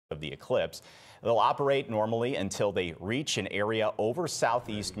the eclipse. They'll operate normally until they reach an area over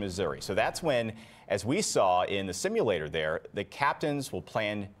southeast Missouri. So that's when, as we saw in the simulator there, the captains will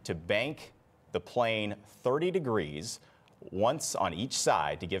plan to bank the plane 30 degrees, once on each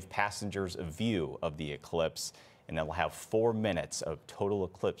side, to give passengers a view of the eclipse, and they'll have 4 minutes of total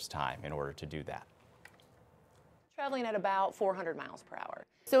eclipse time in order to do that. Traveling at about 400 miles per hour.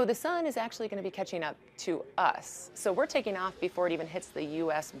 So the sun is actually going to be catching up to us. So we're taking off before it even hits the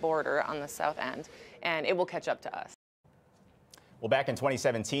U.S. border on the south end, and it will catch up to us. Well, back in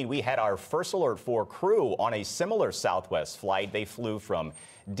 2017, we had our First Alert 4 crew on a similar Southwest flight. They flew from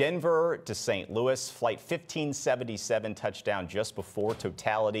Denver to St. Louis. Flight 1577 touched down just before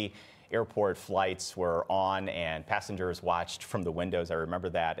totality. Airport flights were on and passengers watched from the windows. I remember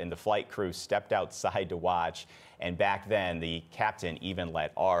that. And the flight crew stepped outside to watch. And back then, the captain even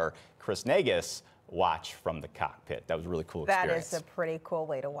let our Chris Negus watch from the cockpit. That was a really cool experience. That is a pretty cool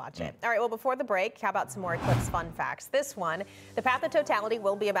way to watch it. All right, well, before the break, how about some more eclipse fun facts? This one, the path of totality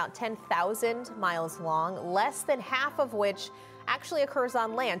will be about 10,000 miles long, less than half of which actually occurs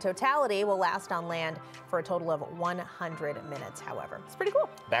on land. Totality will last on land for a total of 100 minutes, however. It's pretty cool.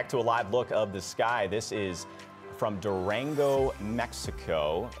 Back to a live look of the sky. This is from Durango,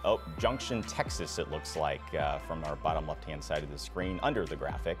 Mexico. Oh, Junction, Texas, it looks like, from our bottom left-hand side of the screen under the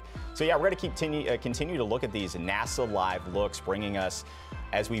graphic. So yeah, we're going to continue to look at these NASA live looks, bringing us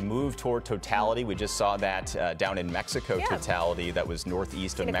as we move toward totality. We just saw that down in Mexico, totality that was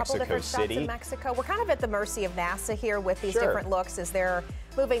northeast of Mexico City. In Mexico. We're kind of at the mercy of NASA here with these different looks as they're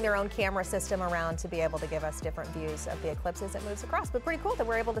moving their own camera system around to be able to give us different views of the eclipse as it moves across. But pretty cool that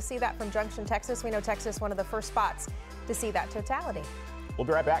we're able to see that from Junction, Texas. We know Texas, one of the first spots to see that totality. We'll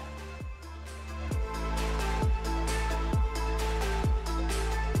be right back.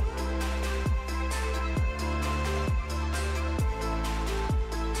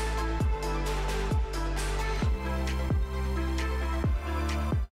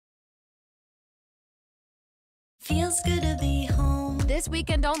 Feels good to be home. This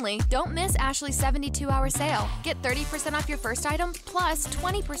weekend only, don't miss Ashley's 72-hour sale. Get 30% off your first item plus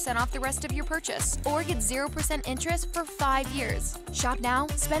 20% off the rest of your purchase, or get 0% interest for 5 years. Shop now,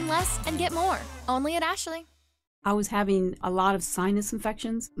 spend less, and get more. Only at Ashley. I was having a lot of sinus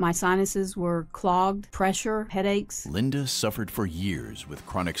infections. My sinuses were clogged, pressure, headaches. Linda suffered for years with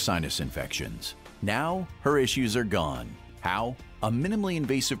chronic sinus infections. Now, her issues are gone. How? A minimally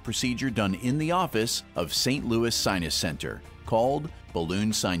invasive procedure done in the office of St. Louis Sinus Center called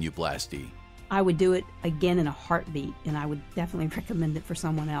balloon sinuplasty. I would do it again in a heartbeat, and I would definitely recommend it for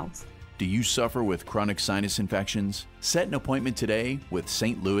someone else. Do you suffer with chronic sinus infections? Set an appointment today with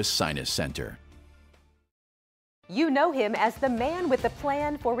St. Louis Sinus Center. You know him as the man with the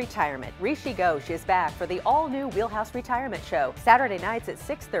plan for retirement. Rishi Ghosh is back for the all-new Wheelhouse Retirement Show, Saturday nights at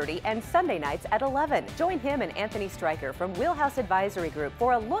 6:30 and Sunday nights at 11. Join him and Anthony Stryker from Wheelhouse Advisory Group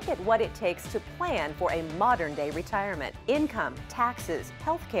for a look at what it takes to plan for a modern-day retirement. Income, taxes,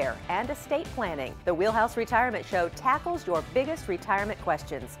 healthcare, and estate planning. The Wheelhouse Retirement Show tackles your biggest retirement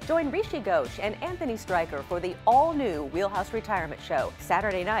questions. Join Rishi Ghosh and Anthony Stryker for the all-new Wheelhouse Retirement Show,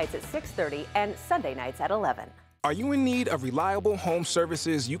 Saturday nights at 6:30 and Sunday nights at 11. Are you in need of reliable home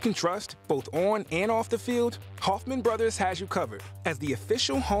services you can trust, both on and off the field? Hoffman Brothers has you covered. As the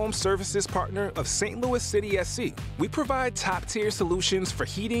official home services partner of St. Louis City SC, we provide top-tier solutions for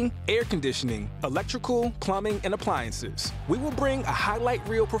heating, air conditioning, electrical, plumbing, and appliances. We will bring a highlight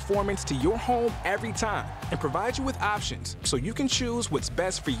reel performance to your home every time and provide you with options so you can choose what's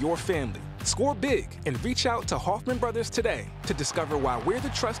best for your family. Score big and reach out to Hoffman Brothers today to discover why we're the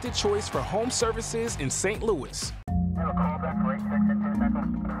trusted choice for home services in St. Louis.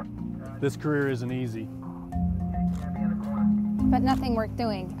 This career isn't easy. But nothing worth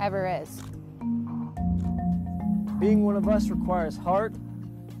doing ever is. Being one of us requires heart,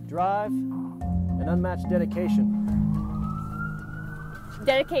 drive, and unmatched dedication.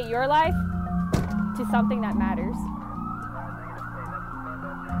 Dedicate your life to something that matters.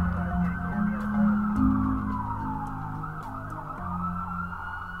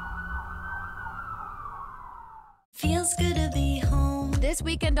 Feels good to be home. This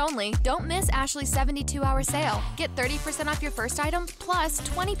weekend only, don't miss Ashley's 72-hour sale. Get 30% off your first item plus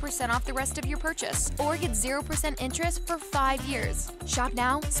 20% off the rest of your purchase, or get 0% interest for 5 years. Shop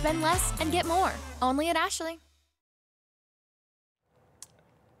now, spend less, and get more. Only at Ashley.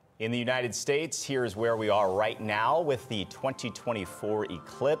 In the United States, here's where we are right now with the 2024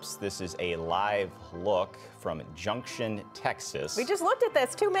 eclipse. This is a live look from Junction, Texas. We just looked at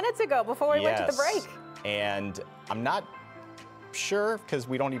this 2 minutes ago before we went to the break. And I'm not sure because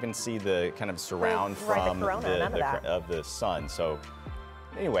we don't even see the kind of surround from the corona, of the sun. So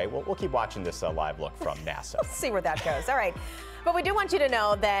Anyway, we'll keep watching this live look from NASA. We'll see where that goes. All right. But we do want you to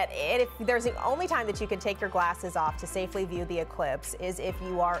know that if there's the only time that you can take your glasses off to safely view the eclipse is if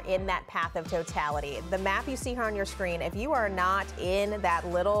you are in that path of totality. The map you see here on your screen, if you are not in that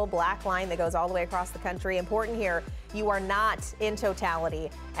little black line that goes all the way across the country, important here, you are not in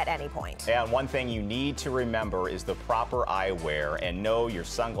totality at any point. And one thing you need to remember is the proper eyewear. And no, your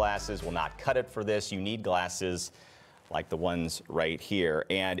sunglasses will not cut it for this. You need glasses like the ones right here.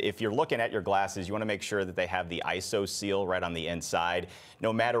 And if you're looking at your glasses, you want to make sure that they have the ISO seal right on the inside.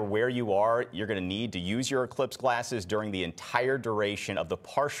 No matter where you are, you're going to need to use your eclipse glasses during the entire duration of the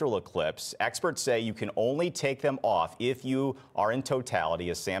partial eclipse. Experts say you can only take them off if you are in totality,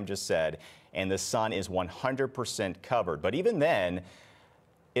 as Sam just said, and the sun is 100% covered. But even then,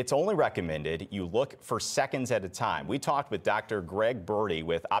 it's only recommended you look for seconds at a time. We talked with Dr. Greg Birdie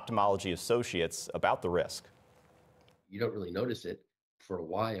with Ophthalmology Associates about the risk. You don't really notice it for a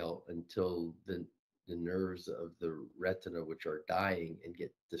while until the nerves of the retina, which are dying and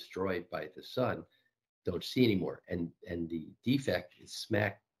get destroyed by the sun, don't see anymore. And the defect is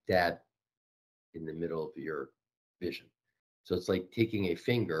smack dab in the middle of your vision. So it's like taking a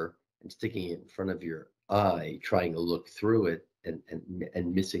finger and sticking it in front of your eye, trying to look through it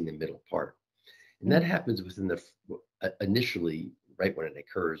and missing the middle part. And that happens within the initially, right when it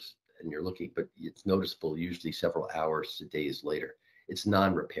occurs, and you're looking, but it's noticeable usually several hours to days later. It's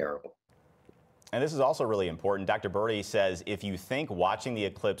non-repairable. And this is also really important. Dr. Birdie says if you think watching the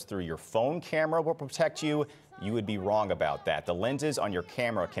eclipse through your phone camera will protect you, you would be wrong about that. The lenses on your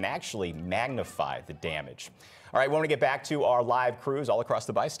camera can actually magnify the damage. All right, we want to get back to our live crews all across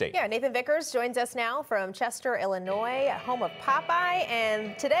the bi-state. Yeah, Nathan Vickers joins us now from Chester, Illinois, home of Popeye.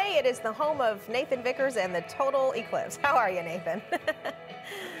 And today it is the home of Nathan Vickers and the total eclipse. How are you, Nathan?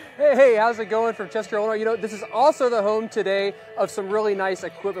 Hey, how's it going from Chester, Illinois? You know, this is also the home today of some really nice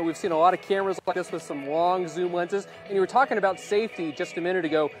equipment. We've seen a lot of cameras like this with some long zoom lenses. And you were talking about safety just a minute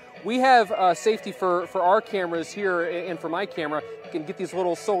ago. We have safety for our cameras here, and for my camera. You can get these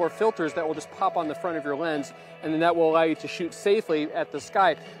little solar filters that will just pop on the front of your lens, and then that will allow you to shoot safely at the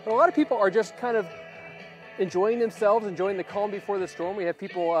sky. But a lot of people are just kind of enjoying themselves, enjoying the calm before the storm. We have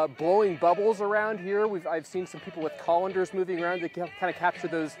people blowing bubbles around here. I've seen some people with colanders moving around to kind of capture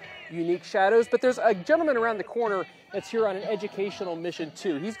those unique shadows. But there's a gentleman around the corner that's here on an educational mission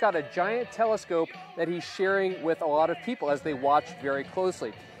too. He's got a giant telescope that he's sharing with a lot of people as they watch very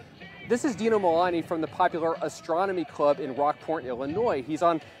closely. This is Dino Milani from the popular Astronomy Club in Rockport, Illinois. He's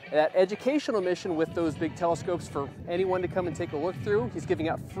on that educational mission with those big telescopes for anyone to come and take a look through. He's giving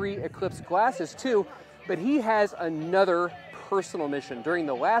out free eclipse glasses too. But he has another personal mission. During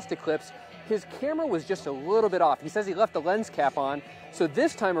the last eclipse, his camera was just a little bit off. He says he left the lens cap on, so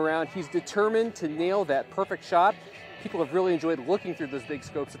this time around, he's determined to nail that perfect shot. People have really enjoyed looking through those big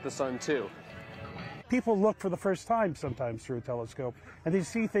scopes at the sun, too. People look for the first time sometimes through a telescope, and they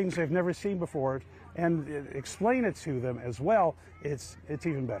see things they've never seen before, and explain it to them as well. It's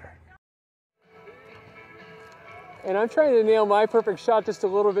even better. And I'm trying to nail my perfect shot just a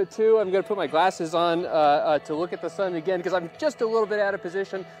little bit too. I'm going to put my glasses on to look at the sun again because I'm just a little bit out of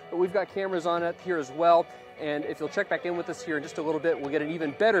position, but we've got cameras on it here as well. And if you'll check back in with us here in just a little bit, we'll get an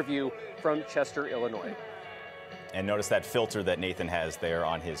even better view from Chester, Illinois. And notice that filter that Nathan has there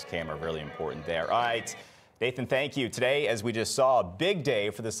on his camera, really important there. All right. Nathan, thank you. Today, as we just saw, a big day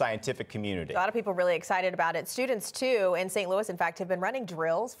for the scientific community. A lot of people really excited about it. Students, too, in St. Louis, in fact, have been running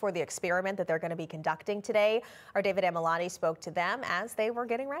drills for the experiment that they're going to be conducting today. Our David Amilani spoke to them as they were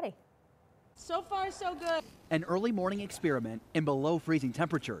getting ready. So far, so good. An early morning experiment in below freezing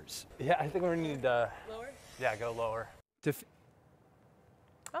temperatures. Yeah, I think we need to go lower.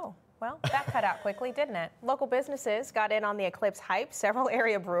 Oh. Well, that cut out quickly, didn't it? Local businesses got in on the eclipse hype. Several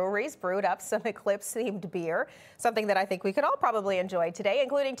area breweries brewed up some eclipse-themed beer, something that I think we could all probably enjoy today,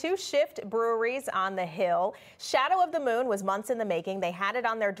 including 2 Shift breweries on the hill. Shadow of the Moon was months in the making. They had it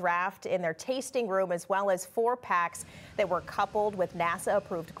on their draft in their tasting room, as well as 4 packs that were coupled with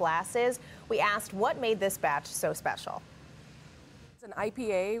NASA-approved glasses. We asked what made this batch so special. It's an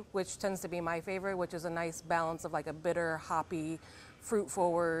IPA, which tends to be my favorite, which is a nice balance of like a bitter, hoppy,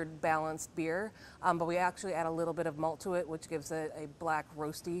 fruit-forward, balanced beer, but we actually add a little bit of malt to it, which gives it a black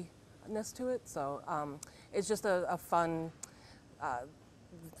roastiness to it. So it's just a fun,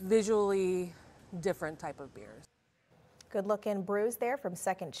 visually different type of beer. Good-looking brews there from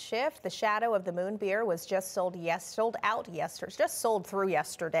Second Shift. The Shadow of the Moon beer was just sold out yesterday, just sold through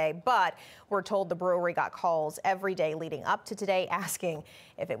yesterday, but we're told the brewery got calls every day leading up to today asking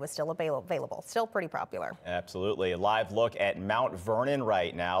if it was still available. Still pretty popular. Absolutely. A live look at Mount Vernon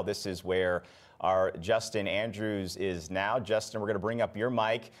right now. This is where Our Justin Andrews is now. Justin, we're going to bring up your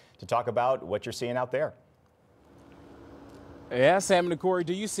mic to talk about what you're seeing out there. Yeah, Sam and Corey,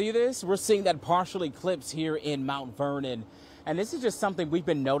 do you see this? We're seeing that partial eclipse here in Mount Vernon. And this is just something we've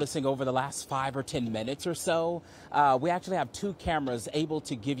been noticing over the last 5 or 10 minutes or so. We actually have 2 cameras able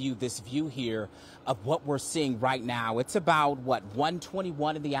to give you this view here of what we're seeing right now. It's about, what,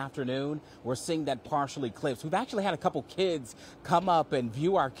 1:21 in the afternoon. We're seeing that partial eclipse. We've actually had a couple kids come up and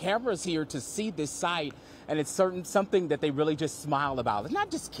view our cameras here to see this sight. And it's something that they really just smile about. It's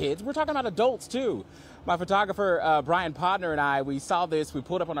not just kids. We're talking about adults, too. My photographer, Brian Podner, and I, we saw this, we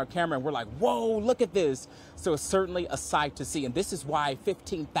pulled up on our camera, and we're like, whoa, look at this. So it's certainly a sight to see. And this is why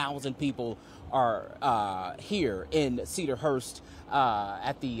 15,000 people are here in Cedarhurst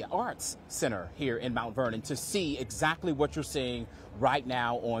at the Arts Center here in Mount Vernon to see exactly what you're seeing right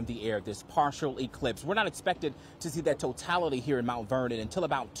now on the air, this partial eclipse. We're not expected to see that totality here in Mount Vernon until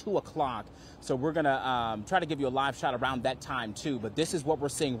about 2 o'clock. So we're going to try to give you a live shot around that time, too. But this is what we're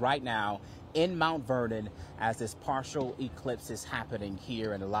seeing right now in Mount Vernon as this partial eclipse is happening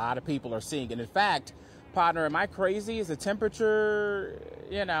here, and a lot of people are seeing it. In fact, partner, am I crazy? Is the temperature,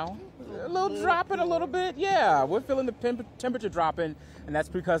 you know, a little dropping a little bit? Yeah, we're feeling the temperature dropping, and that's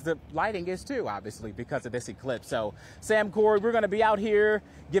because the lighting is too, obviously, because of this eclipse. So, Sam, Corey, we're going to be out here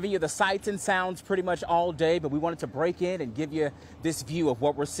giving you the sights and sounds pretty much all day, but we wanted to break in and give you this view of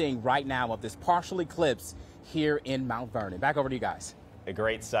what we're seeing right now of this partial eclipse here in Mount Vernon. Back over to you guys. A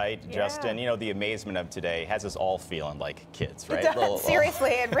great sight, yeah. Justin. You know, the amazement of today has us all feeling like kids, right? It does. Seriously,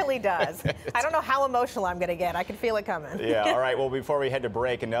 it really does. I don't know how emotional I'm going to get. I can feel it coming. Yeah, all right. Well, before we head to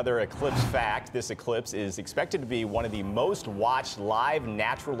break, another eclipse fact. This eclipse is expected to be one of the most watched live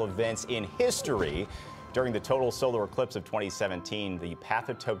natural events in history. During the total solar eclipse of 2017, the path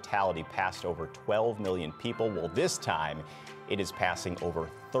of totality passed over 12 million people. Well, this time, it is passing over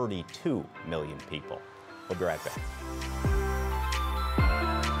 32 million people. We'll be right back.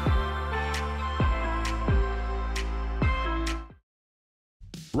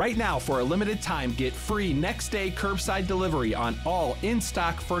 Right now, for a limited time, get free next-day curbside delivery on all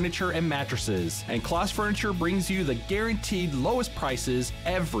in-stock furniture and mattresses. And Kloss Furniture brings you the guaranteed lowest prices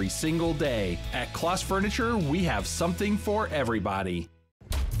every single day. At Kloss Furniture, we have something for everybody.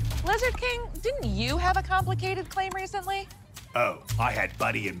 Lizard King, didn't you have a complicated claim recently? Oh, I had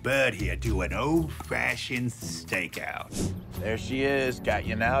Buddy and Bird here do an old-fashioned stakeout. There she is. Got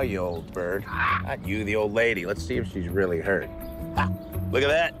you now, you old bird. Not you, the old lady. Let's see if she's really hurt. Ah, look at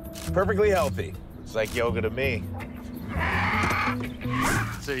that. Perfectly healthy. Looks like yoga to me.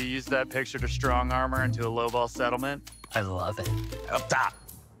 So you used that picture to strong arm her into a lowball settlement? I love it. Up top.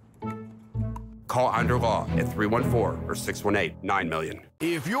 Call Under Law at 314 or 618-9000000.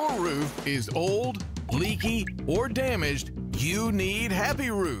 If your roof is old, leaky, or damaged, you need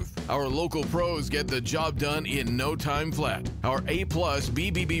Happy Roof. Our local pros get the job done in no time flat. Our A+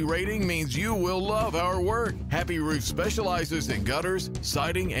 BBB rating means you will love our work. Happy Roof specializes in gutters,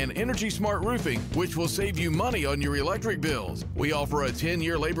 siding, and energy-smart roofing, which will save you money on your electric bills. We offer a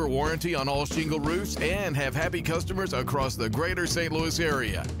 10-year labor warranty on all shingle roofs and have happy customers across the greater St. Louis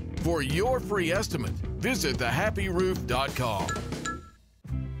area. For your free estimate, visit thehappyroof.com.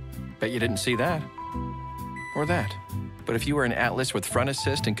 Bet you didn't see that. Or that. But if you were an Atlas with front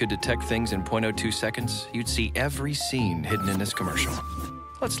assist and could detect things in 0.02 seconds, you'd see every scene hidden in this commercial.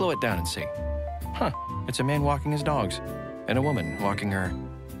 Let's slow it down and see. Huh, it's a man walking his dogs and a woman walking her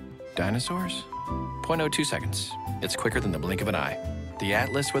dinosaurs? 0.02 seconds. It's quicker than the blink of an eye. The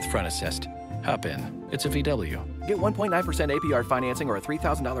Atlas with front assist. Hop in. It's a VW. Get 1.9% APR financing or a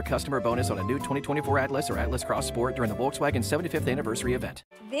 $3,000 customer bonus on a new 2024 Atlas or Atlas Cross Sport during the Volkswagen 75th anniversary event.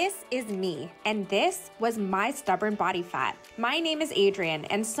 This is me, and this was my stubborn body fat. My name is Adrienne,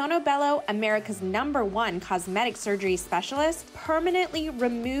 and Sonobello, America's #1 cosmetic surgery specialist, permanently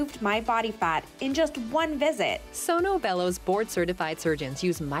removed my body fat in just one visit. Sonobello's board-certified surgeons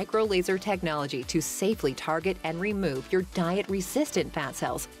use micro-laser technology to safely target and remove your diet-resistant fat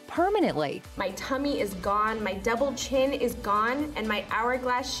cells permanently. My tummy is gone, my double chin is gone, and my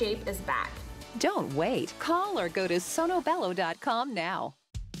hourglass shape is back. Don't wait. Call or go to sonobello.com now.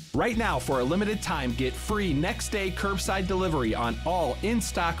 Right now, for a limited time, get free next-day curbside delivery on all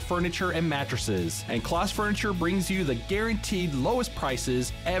in-stock furniture and mattresses. And Kloss Furniture brings you the guaranteed lowest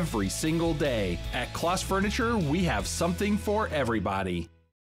prices every single day. At Kloss Furniture, we have something for everybody.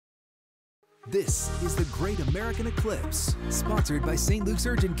 This is the Great American Eclipse, sponsored by St. Luke's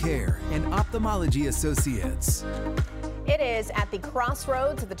Urgent Care and Ophthalmology Associates. It is at the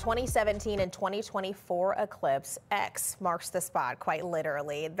crossroads of the 2017 and 2024 eclipse. X marks the spot, quite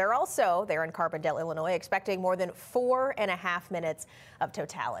literally. They're also there in Carbondale, Illinois, expecting more than 4.5 minutes of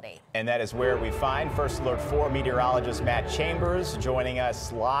totality. And that is where we find First Alert 4 meteorologist Matt Chambers joining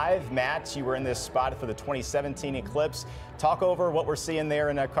us live. Matt, you were in this spot for the 2017 eclipse. Talk over what we're seeing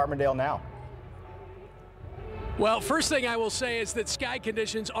there in Carbondale now. Well, first thing I will say is that sky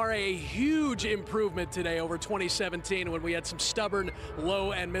conditions are a huge improvement today over 2017 when we had some stubborn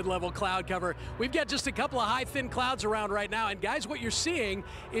low and mid-level cloud cover. We've got just a couple of high, thin clouds around right now. And guys, what you're seeing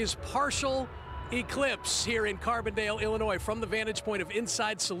is partial eclipse here in Carbondale, Illinois, from the vantage point of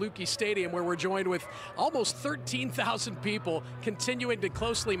inside Saluki Stadium, where we're joined with almost 13,000 people continuing to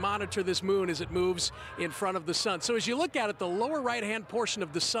closely monitor this moon as it moves in front of the sun. So as you look at it, the lower right-hand portion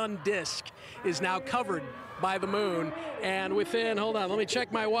of the sun disk is now covered by the moon, and within, hold on, let me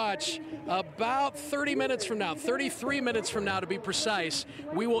check my watch, about 30 minutes from now, 33 minutes from now to be precise,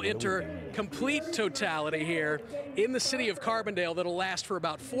 we will enter complete totality here in the city of Carbondale that'll last for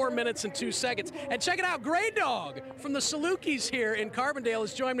about 4 minutes and 2 seconds. And check it out, Gray Dog from the Salukis here in Carbondale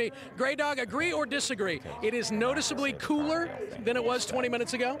has joined me. Gray Dog, agree or disagree? It is noticeably cooler than it was 20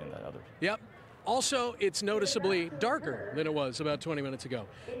 minutes ago? Yep. Also, it's noticeably darker than it was about 20 minutes ago.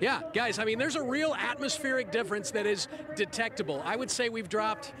 Yeah, guys, I mean, there's a real atmospheric difference that is detectable. I would say we've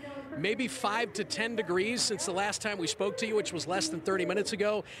dropped maybe 5 to 10 degrees since the last time we spoke to you, which was less than 30 minutes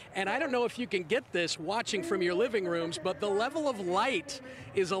ago. And I don't know if you can get this watching from your living rooms, but the level of light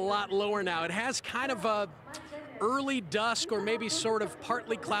is a lot lower now. It has kind of a early dusk or maybe sort of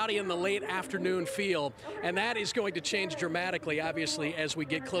partly cloudy in the late afternoon feel, and that is going to change dramatically, obviously, as we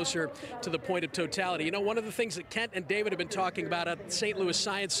get closer to the point of totality. You know, one of the things that Kent and David have been talking about at the St. Louis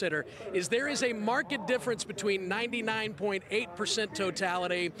Science Center is there is a marked difference between 99.8%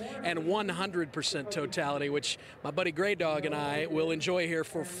 totality and 100% totality, which my buddy Gray Dog and I will enjoy here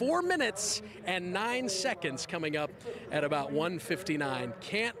for 4 minutes and 9 seconds coming up at about 1:59.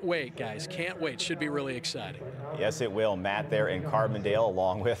 Can't wait, guys, can't wait. Should be really exciting. Yes, it will. Matt there in Carbondale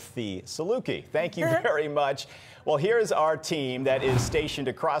along with the Saluki. Thank you very much. Well, here's our team that is stationed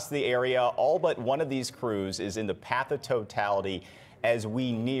across the area. All but one of these crews is in the path of totality as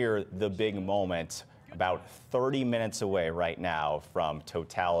we near the big moment, about 30 minutes away right now from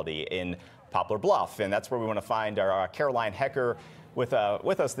totality in Poplar Bluff. And that's where we want to find our Caroline Hecker with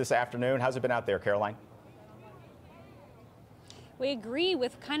us this afternoon. How's it been out there, Caroline? We agree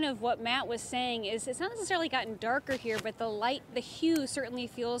with kind of what Matt was saying is it's not necessarily gotten darker here, but the light, the hue certainly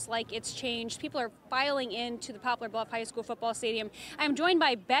feels like it's changed. People are filing into the Poplar Bluff High School football stadium. I'm joined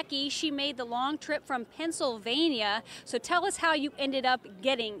by Becky. She made the long trip from Pennsylvania. So tell us how you ended up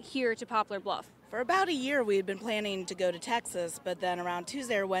getting here to Poplar Bluff. For about a year, we had been planning to go to Texas, but then around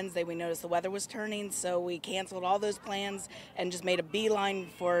Tuesday or Wednesday, we noticed the weather was turning, so we canceled all those plans and just made a beeline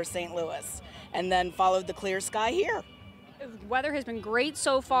for St. Louis, and then followed the clear sky here. Weather has been great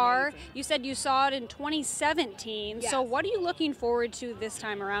so far. Amazing. You said you saw it in 2017. Yes. So what are you looking forward to this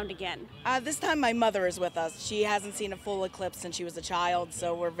time around again? This time my mother is with us. She hasn't seen a full eclipse since she was a child,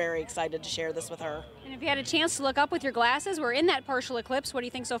 so we're very excited to share this with her. And if you had a chance to look up with your glasses, we're in that partial eclipse. What do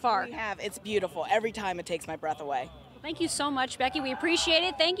you think so far? We have. It's beautiful. Every time it takes my breath away. Thank you so much, Becky. We appreciate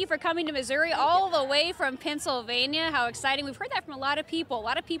it. Thank you for coming to Missouri all the way from Pennsylvania. How exciting. We've heard that from a lot of people. A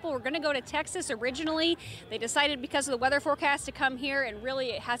lot of people were going to go to Texas originally. They decided because of the weather forecast to come here, and really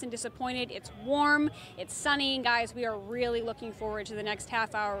it hasn't disappointed. It's warm, it's sunny, and guys, we are really looking forward to the next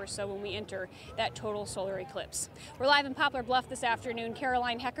half hour or so when we enter that total solar eclipse. We're live in Poplar Bluff this afternoon.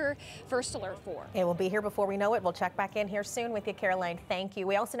 Caroline Hecker, First Alert 4. It will be here before we know it. We'll check back in here soon with you, Caroline. Thank you.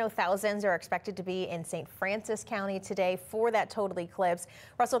 We also know thousands are expected to be in St. Francis County today for that total eclipse.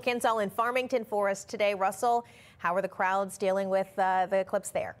 Russell Kinsall in Farmington for us today. Russell, how are the crowds dealing with the eclipse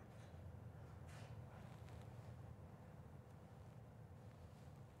there?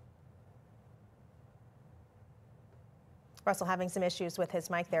 Russell having some issues with his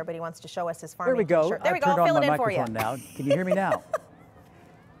mic there, but he wants to show us his Farmington shirt. There we go. There we go. I'll fill it in for you. Now. Can you hear me now?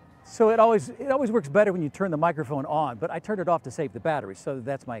 So it always works better when you turn the microphone on, but I turned it off to save the battery, so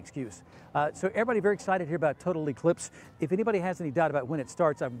that's my excuse. So everybody very excited here about total eclipse. If anybody has any doubt about when it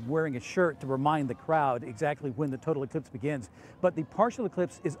starts, I'm wearing a shirt to remind the crowd exactly when the total eclipse begins. But the partial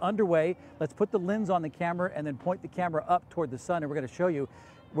eclipse is underway. Let's put the lens on the camera and then point the camera up toward the sun, and we're going to show you.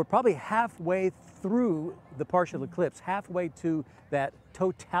 We're probably halfway through the partial eclipse, halfway to that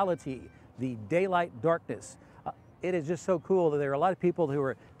totality, the daylight darkness. It is just so cool that there are a lot of people who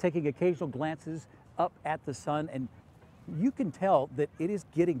are taking occasional glances up at the sun, and you can tell that it is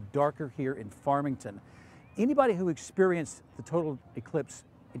getting darker here in Farmington. Anybody who experienced the total eclipse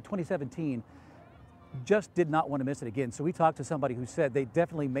in 2017 just did not want to miss it again. So we talked to somebody who said they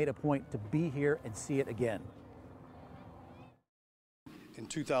definitely made a point to be here and see it again. In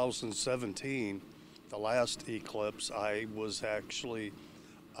 2017, the last eclipse, I was actually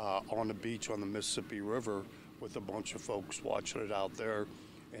on the beach on the Mississippi River with a bunch of folks watching it out there,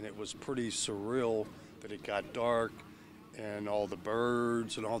 and it was pretty surreal that it got dark and all the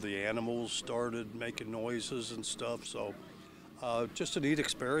birds and all the animals started making noises and stuff. So just a neat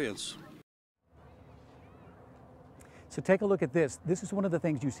experience. So take a look at this. This is one of the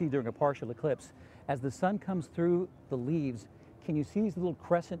things you see during a partial eclipse. As the sun comes through the leaves, can you see these little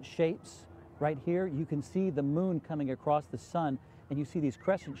crescent shapes right here? You can see the moon coming across the sun, and you see these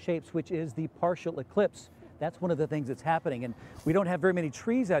crescent shapes, which is the partial eclipse. That's one of the things that's happening. And we don't have very many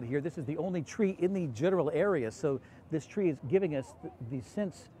trees out here. This is the only tree in the general area. So this tree is giving us the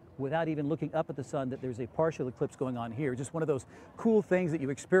sense, without even looking up at the sun, that there's a partial eclipse going on here. Just one of those cool things that you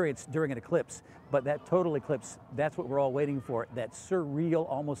experience during an eclipse. But that total eclipse, that's what we're all waiting for, that surreal,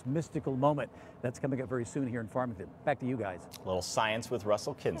 almost mystical moment. That's coming up very soon here in Farmington. Back to you guys. A little science with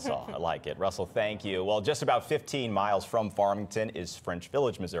Russell Kinsaw. I like it. Russell, thank you. Well, just about 15 miles from Farmington is French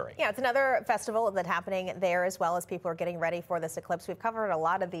Village, Missouri. Yeah, it's another festival that's happening there as well as people are getting ready for this eclipse. We've covered a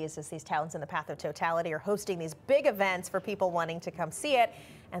lot of these as these towns in the path of totality are hosting these big events for people wanting to come see it.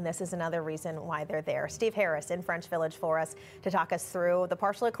 And this is another reason why they're there. Steve Harris in French Village for us to talk us through the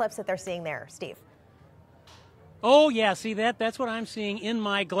partial eclipse that they're seeing there. Steve. Oh, yeah, see that's what I'm seeing in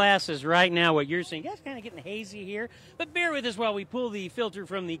my glasses right now, what you're seeing. It's kind of getting hazy here, but bear with us while we pull the filter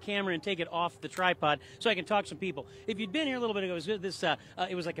from the camera and take it off the tripod so I can talk to some people. If you'd been here a little bit ago,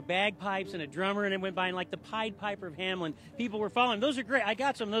 it was like a bagpipes and a drummer, and it went by, and like the Pied Piper of Hamelin. People were following. Those are great. I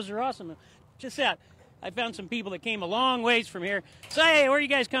got some. Those are awesome. Just that. I found some people that came a long ways from here. So, hey, where you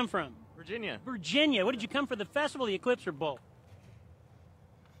guys come from? Virginia. Virginia. What did you come for, the festival, the eclipse, or both?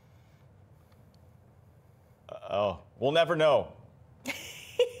 Oh, we'll never know.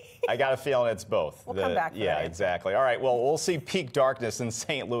 I got a feeling it's both. We'll come back for yeah, that. exactly. All right, well, we'll see peak darkness in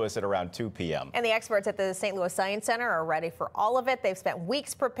St. Louis at around 2 p.m. And the experts at the St. Louis Science Center are ready for all of it. They've spent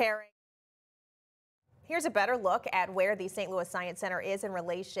weeks preparing. Here's a better look at where the St. Louis Science Center is in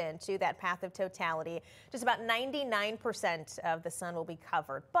relation to that path of totality. Just about 99% of the sun will be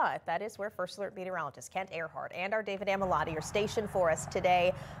covered, but that is where First Alert meteorologist Kent Earhart and our David Amilati are stationed for us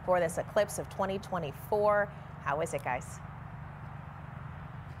today for this eclipse of 2024. How is it, guys?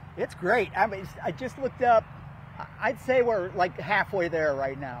 It's great. I mean, I just looked up. I'd say we're like halfway there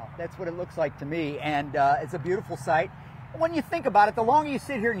right now. That's what it looks like to me, and it's a beautiful sight. When you think about it, the longer you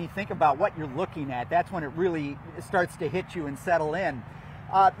sit here and you think about what you're looking at, that's when it really starts to hit you and settle in.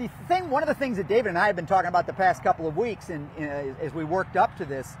 One of the things that David and I have been talking about the past couple of weeks, and as we worked up to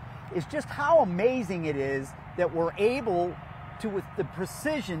this, is just how amazing it is that we're able to, with the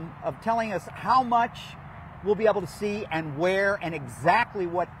precision of telling us how much we'll be able to see and where and exactly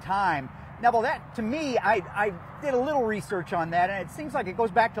what time. Now, well, that to me, I did a little research on that, and it seems like it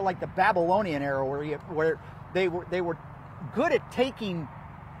goes back to like the Babylonian era, where they were good at taking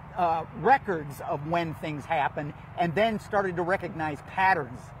records of when things happen and then started to recognize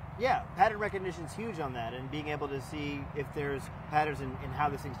patterns. Yeah, pattern recognition is huge on that, and being able to see if there's patterns in how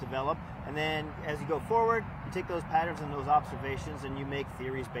these things develop. And then as you go forward, you take those patterns and those observations and you make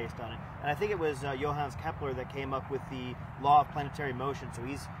theories based on it. And I think it was Johannes Kepler that came up with the law of planetary motion. So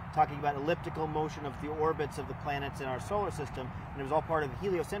he's talking about elliptical motion of the orbits of the planets in our solar system, and it was all part of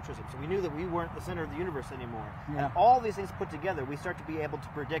heliocentrism. So we knew that we weren't the center of the universe anymore. Yeah. And all these things put together, we start to be able to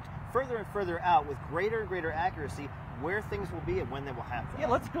predict further and further out with greater and greater accuracy where things will be and when they will happen. Yeah,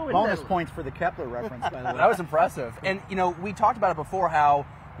 let's go into bonus points for the Kepler reference, by the way. That was impressive. And you know, we talked about it before, how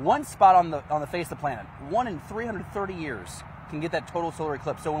one spot on the face of the planet, 1 in 330 years, can get that total solar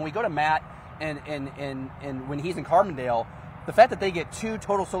eclipse. So when we go to Matt and when he's in Carbondale, the fact that they get 2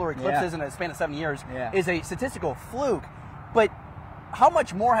 total solar eclipses in a span of 7 years is a statistical fluke. But how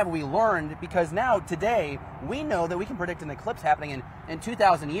much more have we learned? Because now, today, we know that we can predict an eclipse happening in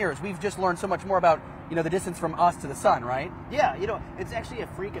 2,000 years. We've just learned so much more about, you know, the distance from us to the sun, right? Yeah, you know, it's actually a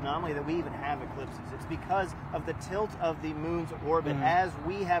freak anomaly that we even have eclipses. It's because of the tilt of the moon's orbit as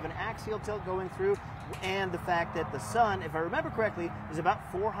we have an axial tilt going through, and the fact that the sun, if I remember correctly, is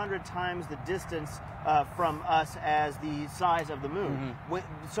about 400 times the distance from us as the size of the moon.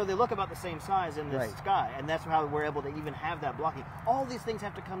 So they look about the same size in the sky, and that's how we're able to even have that blocking. All these things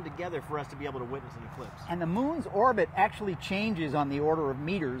have to come together for us to be able to witness an eclipse. And the moon's orbit actually changes on the order of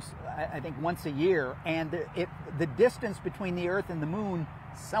meters, I think once a year, and the distance between the Earth and the moon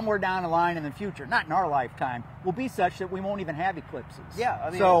somewhere down the line in the future, not in our lifetime, will be such that we won't even have eclipses. Yeah, I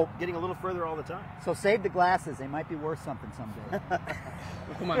mean, so, getting a little further all the time. So save the glasses. They might be worth something someday.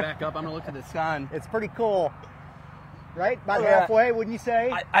 I'll put my back up. I'm going to look at the sun. It's pretty cool. Right? About halfway, wouldn't you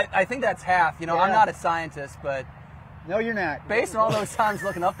say? I think that's half. You know, I'm not a scientist, but... No, you're not. Based on all those times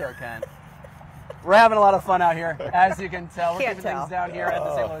looking up there, Ken. We're having a lot of fun out here, as you can tell. We're keeping things down here at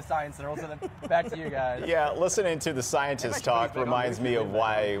the St. Louis Science Center. We'll send it back to you guys. Yeah, listening to the scientists talk reminds me of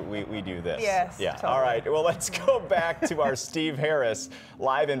why we do this. Yes. Yeah. Totally. All right. Well, let's go back to our Steve Harris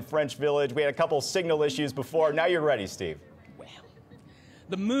live in French Village. We had a couple signal issues before. Now you're ready, Steve.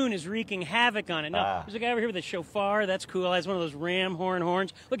 The moon is wreaking havoc on it. Now, there's a guy over here with a shofar. That's cool. Has one of those ram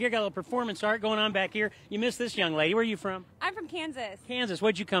horns. Look here, got a little performance art going on back here. You missed this young lady. Where are you from? I'm from Kansas. Kansas.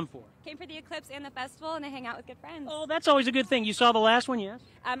 What'd you come for? Came for the eclipse and the festival, and I hang out with good friends. Oh, that's always a good thing. You saw the last one, yes?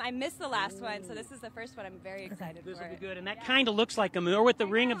 I missed the last one, so this is the first one. I'm very excited This for will it. be good, and that kind of looks like a moon, or what the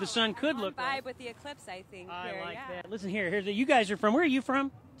ring of the sun could look vibe like. with the eclipse, I think. I here, like yeah. that. Listen here. You guys are from. Where are you from?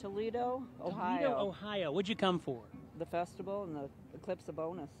 Toledo, Ohio. Toledo, Ohio. What'd you come for? The festival and the eclipse a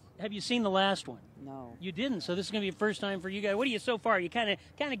bonus. Have you seen the last one? No. You didn't, so this is going to be a first time for you guys. What are you so far? You kind of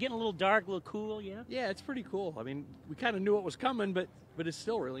getting a little dark, a little cool, yeah? Yeah, it's pretty cool. I mean, we kind of knew what was coming, but it's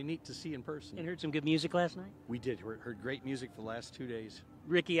still really neat to see in person. And heard some good music last night? We did. Heard great music for the last 2 days.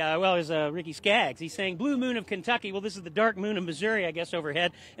 Ricky, there's Ricky Skaggs. He's saying Blue Moon of Kentucky. Well, this is the dark moon of Missouri, I guess,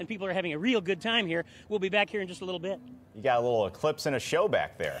 overhead, and people are having a real good time here. We'll be back here in just a little bit. You got a little eclipse and a show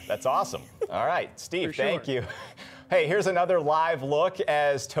back there. That's awesome. All right, Steve, thank you. Hey, here's another live look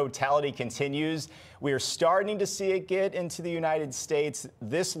as totality continues. We are starting to see it get into the United States.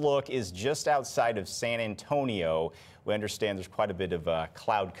 This look is just outside of San Antonio. We understand there's quite a bit of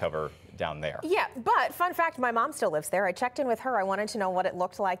cloud cover down there. Yeah, but fun fact, my mom still lives there. I checked in with her. I wanted to know what it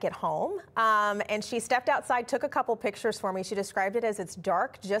looked like at home. And she stepped outside, took a couple pictures for me. She described it as it's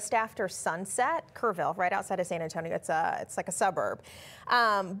dark just after sunset. Kerrville, right outside of San Antonio. It's like a suburb.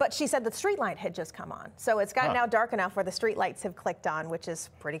 But she said the street light had just come on. So it's gotten now dark enough where the street lights have clicked on, which is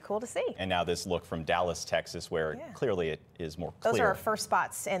pretty cool to see. And now this look from Dallas, Texas, where clearly it is more clear. Those are our first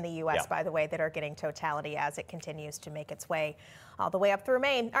spots in the U.S., by the way, that are getting totality as it continues to make its way all the way up through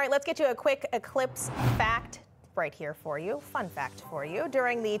Maine. All right, let's get you a quick eclipse fact right here for you. Fun fact for you.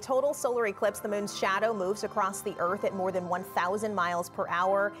 During the total solar eclipse, the moon's shadow moves across the Earth at more than 1,000 miles per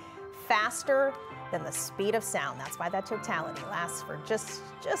hour, faster than the speed of sound. That's why that totality lasts for just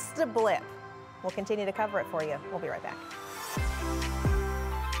a blip. We'll continue to cover it for you. We'll be right back.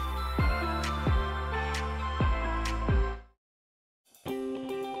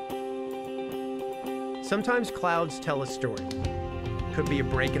 Sometimes clouds tell a story. Could be a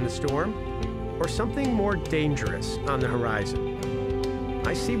break in the storm, or something more dangerous on the horizon.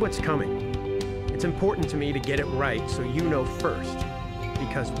 I see what's coming. It's important to me to get it right so you know first,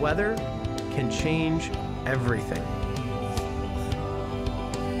 because weather can change everything.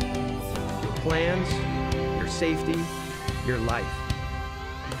 Your plans, your safety, your life.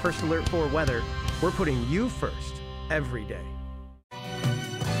 First Alert 4 Weather, we're putting you first every day.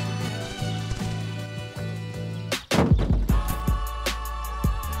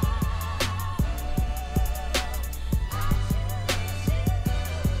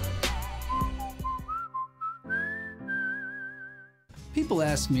 People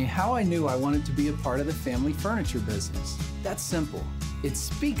ask me how I knew I wanted to be a part of the family furniture business. That's simple. It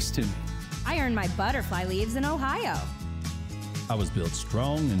speaks to me. I earned my butterfly leaves in Ohio. I was built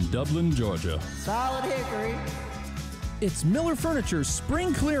strong in Dublin, Georgia. Solid hickory. It's Miller Furniture's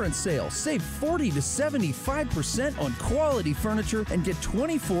spring clearance sale. Save 40 to 75% on quality furniture and get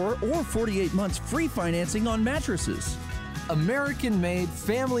 24 or 48 months free financing on mattresses. American-made,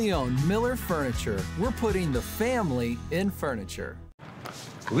 family-owned Miller Furniture. We're putting the family in furniture.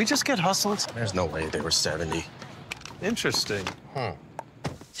 Did we just get hustled? There's no way they were 70. Interesting.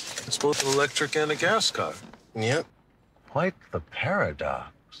 It's both an electric and a gas car. Yep. Quite the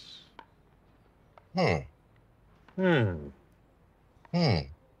paradox. So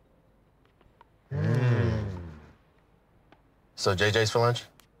JJ's for lunch?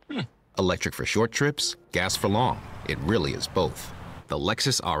 Electric for short trips, gas for long. It really is both. The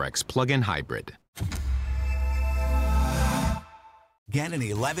Lexus RX plug-in hybrid. Get an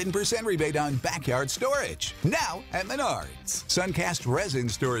 11% rebate on backyard storage. Now at Menards. Suncast resin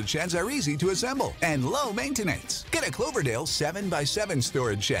storage sheds are easy to assemble and low maintenance. Get a Cloverdale 7x7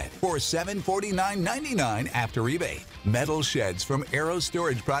 storage shed for $749.99 after rebate. Metal sheds from Aero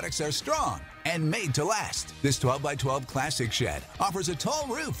Storage Products are strong and made to last. This 12x12 classic shed offers a tall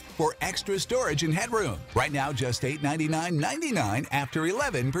roof for extra storage and headroom. Right now, just $899.99 after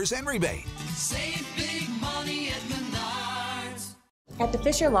 11% rebate. Save big money at Menards. At the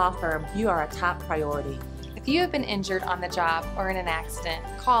Fisher Law Firm, you are a top priority. If you have been injured on the job or in an accident,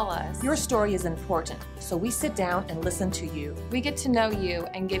 call us. Your story is important, so we sit down and listen to you. We get to know you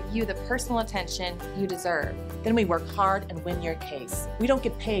and give you the personal attention you deserve. Then we work hard and win your case. We don't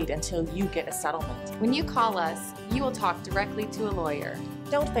get paid until you get a settlement. When you call us, you will talk directly to a lawyer.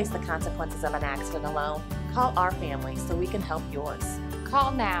 Don't face the consequences of an accident alone. Call our family so we can help yours.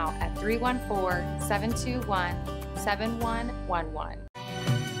 Call now at 314-721-7111.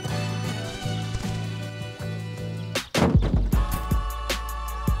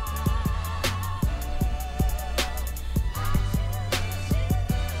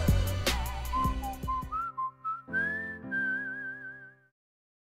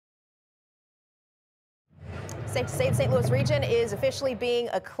 Safe to say the St. Louis region is officially being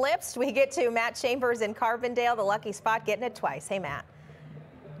eclipsed. We get to Matt Chambers in Carbondale, the lucky spot, getting it twice. Hey, Matt.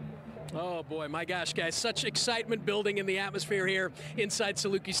 Oh boy, my gosh, guys, such excitement building in the atmosphere here inside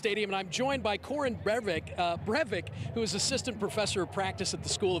Saluki Stadium. And I'm joined by Corin Breivik, who is assistant professor of practice at the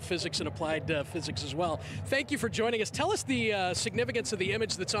School of Physics and Applied Physics as well. Thank you for joining us. Tell us the significance of the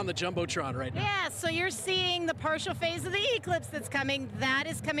image that's on the Jumbotron right now. Yeah, so you're seeing the partial phase of the eclipse that's coming. That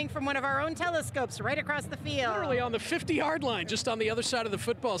is coming from one of our own telescopes right across the field. Literally on the 50-yard line, just on the other side of the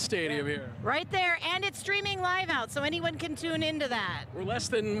football stadium here. Right there, and it's streaming live out, so anyone can tune into that. We're less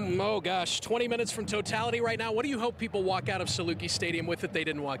than, oh gosh, 20 minutes from totality right now. What do you hope people walk out of Saluki Stadium with that they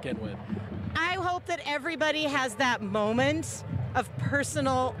didn't walk in with? I hope that everybody has that moment of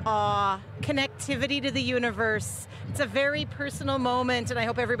personal awe, connectivity to the universe. It's a very personal moment, and I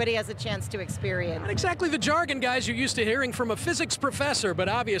hope everybody has a chance to experience. Not exactly the jargon, guys, you're used to hearing from a physics professor, but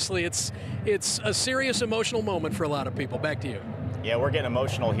obviously it's a serious emotional moment for a lot of people. Back to you. Yeah, we're getting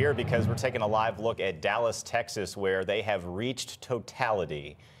emotional here because we're taking a live look at Dallas, Texas, where they have reached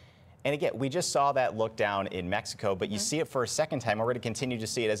totality. And again, we just saw that look down in Mexico, but you see it for a second time. We're going to continue to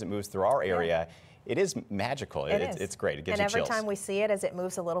see it as it moves through our area. Yeah. It is magical. It's great. It gives you chills. And every time we see it, as it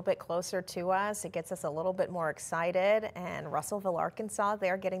moves a little bit closer to us, it gets us a little bit more excited. And Russellville, Arkansas,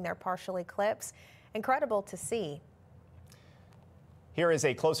 they're getting their partial eclipse. Incredible to see. Here is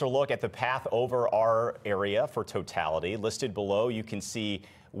a closer look at the path over our area for totality. Listed below, you can see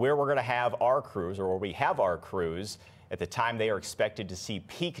where we're going to have our crews, or where we have our crews. At the time they are expected to see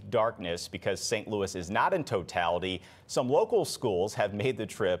peak darkness because St. Louis is not in totality. Some local schools have made the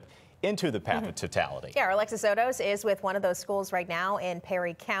trip into the path of totality. Yeah, our Alexis Odos is with one of those schools right now in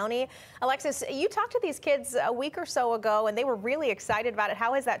Perry County. Alexis, you talked to these kids a week or so ago, and they were really excited about it.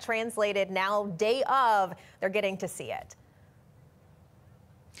 How has that translated now, day of, they're getting to see it?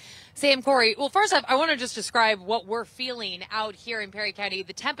 Sam, Corey, well, first off, I want to just describe what we're feeling out here in Perry County.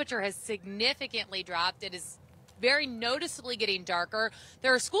 The temperature has significantly dropped. It is very noticeably getting darker.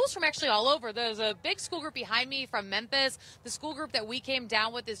 There are schools from actually all over. There's a big school group behind me from Memphis. The school group that we came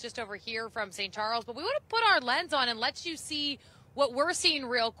down with is just over here from St. Charles. But we want to put our lens on and let you see what we're seeing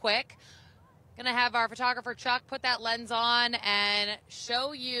real quick. Going to have our photographer Chuck put that lens on and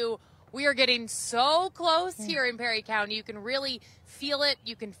show you we are getting so close here in Perry County. You can really feel it.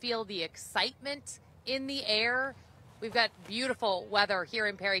 You can feel the excitement in the air. We've got beautiful weather here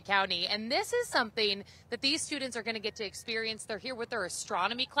in Perry County, and this is something that these students are going to get to experience. They're here with their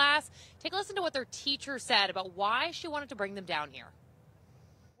astronomy class. Take a listen to what their teacher said about why she wanted to bring them down here.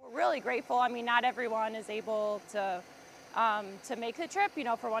 We're really grateful. I mean, not everyone is able to make the trip, you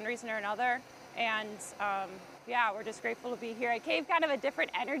know, for one reason or another. And yeah, we're just grateful to be here. It gave kind of a different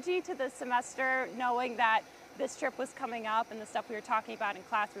energy to the semester, knowing that this trip was coming up and the stuff we were talking about in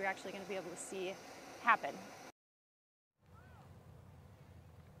class, we were actually going to be able to see happen.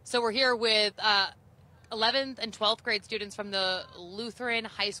 So we're here with 11th and 12th grade students from the Lutheran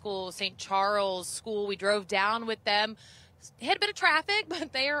High School St. Charles School. We drove down with them, hit a bit of traffic,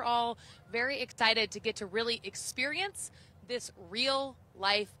 but they are all very excited to get to really experience this real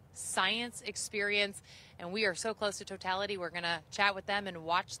life science experience. And we are so close to totality. We're going to chat with them and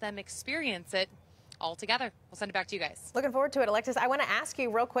watch them experience it all together. We'll send it back to you guys. Looking forward to it, Alexis. I want to ask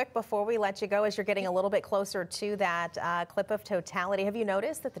you real quick before we let you go, as you're getting a little bit closer to that clip of totality, have you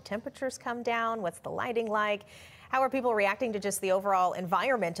noticed that the temperatures come down? What's the lighting like? How are people reacting to just the overall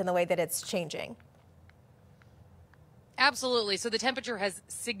environment and the way that it's changing? Absolutely. So the temperature has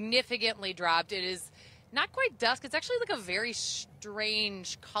significantly dropped. It is not quite dusk. It's actually like a very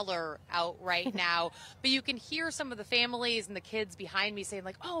strange color out right now. But you can hear some of the families and the kids behind me saying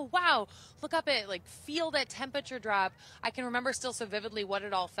like, oh, wow, look up at, like, feel that temperature drop. I can remember still so vividly what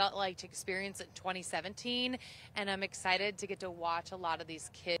it all felt like to experience it in 2017. And I'm excited to get to watch a lot of these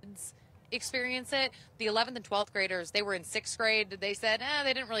kids experience it. The 11th and 12th graders, they were in 6th grade. They said,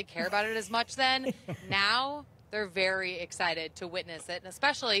 they didn't really care about it as much then. Now they're very excited to witness it, and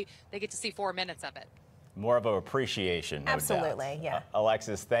especially they get to see 4 minutes of it. More of an appreciation, no Absolutely, doubt. yeah.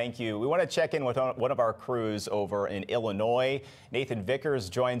 Alexis, thank you. We want to check in with one of our crews over in Illinois. Nathan Vickers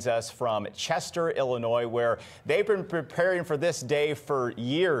joins us from Chester, Illinois, where they've been preparing for this day for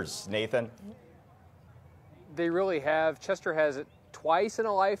years. Nathan? They really have. Chester has it twice in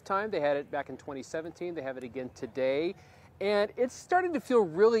a lifetime. They had it back in 2017. They have it again today. And it's starting to feel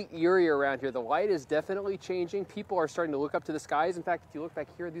really eerie around here. The light is definitely changing. People are starting to look up to the skies. In fact, if you look back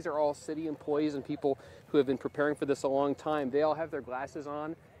here, these are all city employees and people who have been preparing for this a long time. They all have their glasses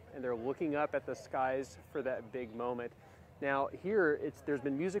on and they're looking up at the skies for that big moment. Now here, there's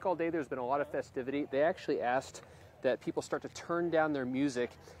been music all day. There's been a lot of festivity. They actually asked that people start to turn down their music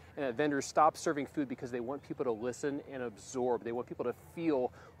and that vendors stop serving food because they want people to listen and absorb. They want people to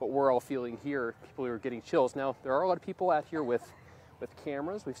feel what we're all feeling here, people who are getting chills. Now, there are a lot of people out here with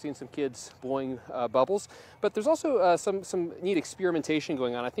cameras. We've seen some kids blowing bubbles, but there's also some neat experimentation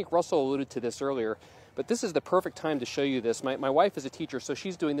going on. I think Russell alluded to this earlier, but this is the perfect time to show you this. My wife is a teacher, so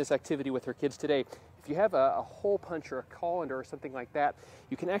she's doing this activity with her kids today. If you have a hole punch or a colander or something like that,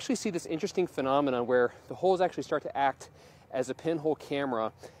 you can actually see this interesting phenomenon where the holes actually start to act as a pinhole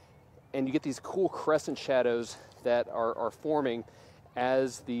camera, and you get these cool crescent shadows that are forming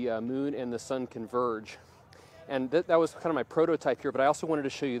as the moon and the sun converge. And that was kind of my prototype here, but I also wanted to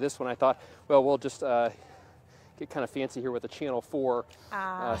show you this one. I thought, well, we'll just get kind of fancy here with the channel 4.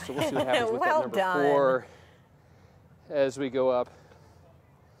 So we'll see what happens with well that number 4 as we go up.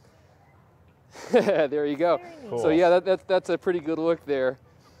 There you go. Cool. So yeah, that's a pretty good look there.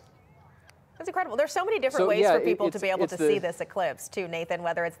 That's incredible. There's so many different ways for people to be able to see this eclipse too, Nathan,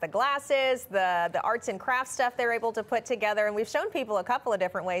 whether it's the glasses, the arts and crafts stuff they're able to put together. And we've shown people a couple of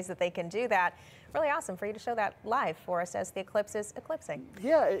different ways that they can do that. Really awesome for you to show that live for us as the eclipse is eclipsing.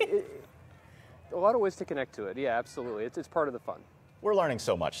 Yeah, a lot of ways to connect to it. Yeah, absolutely. It's part of the fun. We're learning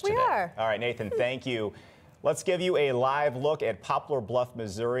so much today. We are. All right, Nathan, thank you. Let's give you a live look at Poplar Bluff,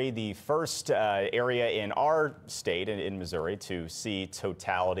 Missouri, the first area in our state, in Missouri, to see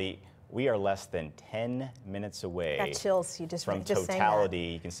totality. We are less than 10 minutes away. Got chills. You just from just totality.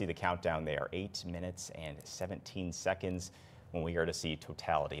 You can see the countdown there, 8 minutes and 17 seconds when we are to see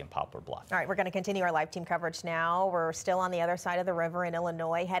totality in Poplar Bluff. All right, we're going to continue our live team coverage now. We're still on the other side of the river in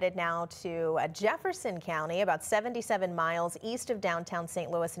Illinois, headed now to Jefferson County, about 77 miles east of downtown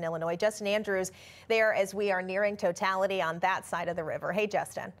St. Louis in Illinois. Justin Andrews there as we are nearing totality on that side of the river. Hey,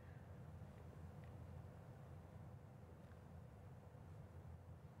 Justin.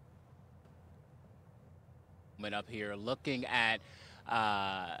 Up here looking at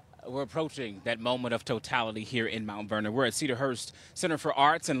we're approaching that moment of totality here in Mount Vernon. We're at Cedarhurst Center for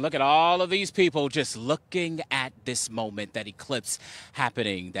Arts, and look at all of these people just looking at this moment, that eclipse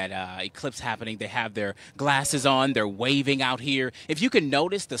happening, They have their glasses on, they're waving out here. If you can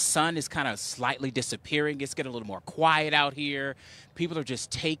notice, the sun is kind of slightly disappearing. It's getting a little more quiet out here. People are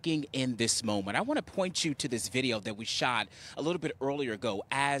just taking in this moment. I want to point you to this video that we shot a little bit earlier ago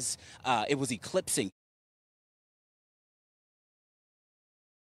as it was eclipsing.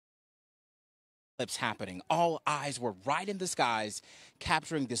 Happening. All eyes were right in the skies,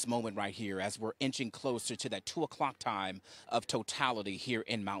 capturing this moment right here as we're inching closer to that 2 o'clock time of totality here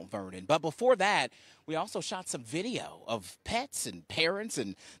in Mount Vernon. But before that, we also shot some video of pets and parents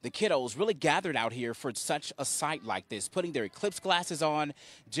and the kiddos really gathered out here for such a sight like this, putting their eclipse glasses on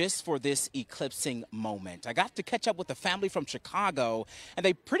just for this eclipsing moment. I got to catch up with a family from Chicago, and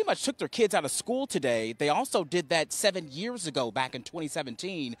they pretty much took their kids out of school today. They also did that 7 years ago, back in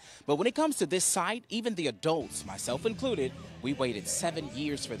 2017. But when it comes to this sight, even the adults, myself included, we waited 7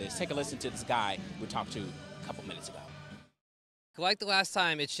 years for this. Take a listen to this guy we talked to a couple minutes ago. Like the last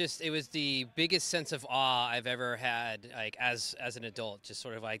time, it was the biggest sense of awe I've ever had, like as an adult. Just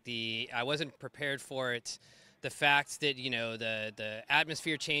sort of like I wasn't prepared for it. The fact that, you know, the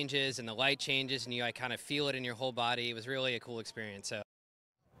atmosphere changes and the light changes and I kind of feel it in your whole body. It was really a cool experience. So.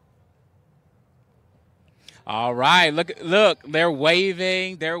 All right, look, they're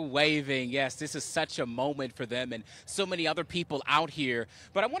waving. Yes, this is such a moment for them and so many other people out here.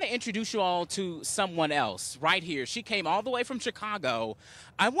 But I want to introduce you all to someone else right here. She came all the way from Chicago.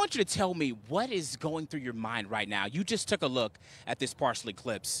 I want you to tell me what is going through your mind right now. You just took a look at this partial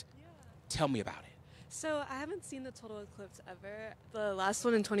eclipse. Tell me about it. So I haven't seen the total eclipse ever. The last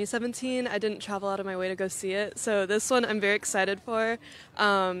one in 2017, I didn't travel out of my way to go see it. So this one I'm very excited for.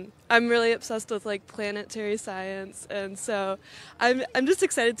 I'm really obsessed with like planetary science, and so I'm just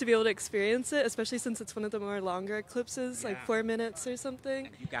excited to be able to experience it, especially since it's one of the more longer eclipses, like 4 minutes or something.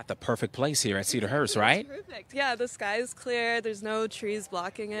 You got the perfect place here at Cedarhurst, right? It's perfect. Yeah, the sky is clear. There's no trees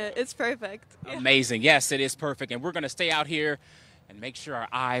blocking it. It's perfect. Yeah. Amazing. Yes, it is perfect. And we're going to stay out here and make sure our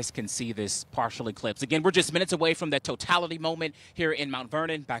eyes can see this partial eclipse. Again, we're just minutes away from that totality moment here in Mount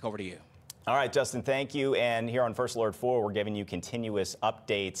Vernon. Back over to you. All right, Justin, thank you. And here on First Alert 4, we're giving you continuous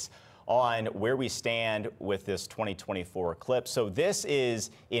updates on where we stand with this 2024 eclipse. So this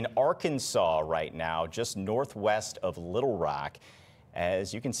is in Arkansas right now, just northwest of Little Rock.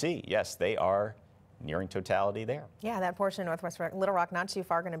 As you can see, yes, they are nearing totality there. Yeah, that portion of northwest Little Rock, not too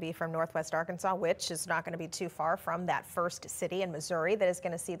far going to be from northwest Arkansas, which is not going to be too far from that first city in Missouri that is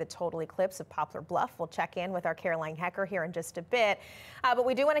going to see the total eclipse of Poplar Bluff. We'll check in with our Caroline Hecker here in just a bit. But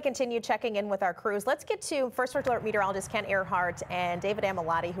we do want to continue checking in with our crews. Let's get to First Alert meteorologist Ken Earhart and David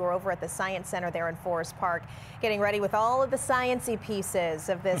Amilati, who are over at the Science Center there in Forest Park, getting ready with all of the science-y pieces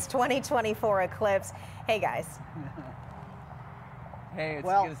of this 2024 eclipse. Hey, guys. Hey, it's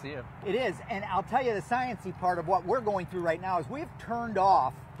good to see you. It is, and I'll tell you the sciencey part of what we're going through right now is we've turned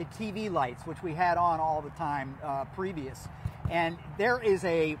off the TV lights, which we had on all the time previous, and there is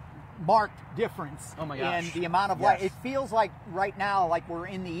a marked difference in the amount of light. It feels like right now like we're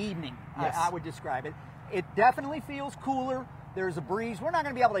in the evening, I would describe it. It definitely feels cooler. There's a breeze. We're not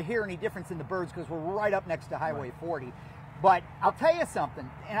going to be able to hear any difference in the birds because we're right up next to Highway 40. But I'll tell you something,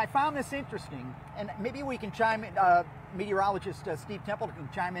 and I found this interesting, and maybe we can chime in, meteorologist Steve Templeton can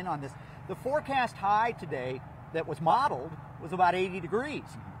chime in on this. The forecast high today that was modeled was about 80 degrees.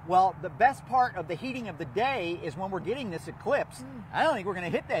 Well, the best part of the heating of the day is when we're getting this eclipse. I don't think we're going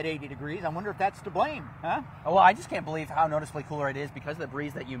to hit that 80 degrees. I wonder if that's to blame, huh? Well, I just can't believe how noticeably cooler it is because of the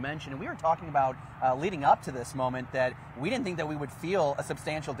breeze that you mentioned. And we were talking about leading up to this moment that we didn't think that we would feel a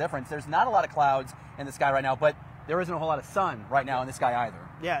substantial difference. There's not a lot of clouds in the sky right now, but there isn't a whole lot of sun right now in the sky either.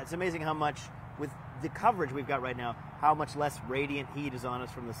 Yeah, it's amazing how much, with the coverage we've got right now, how much less radiant heat is on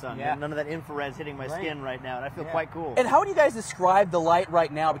us from the sun. Yeah. None of that infrared's hitting my skin right now, and I feel quite cool. And how do you guys describe the light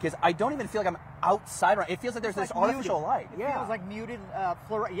right now? Because I don't even feel like I'm outside right now. It feels like there's this artificial light. It feels like muted,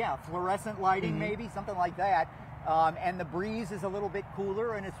 fluorescent lighting maybe, something like that. And the breeze is a little bit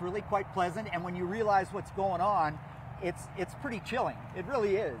cooler, and it's really quite pleasant. And when you realize what's going on, it's pretty chilling. It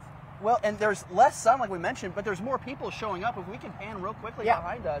really is. Well, and there's less sun, like we mentioned, but there's more people showing up. If we can pan real quickly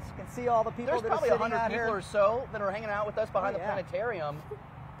behind us, you can see all the people. There's that probably are sitting 100 out people here. or so that are hanging out with us behind the planetarium.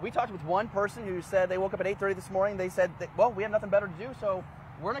 We talked with one person who said they woke up at 8:30 this morning. They said, well, we have nothing better to do, so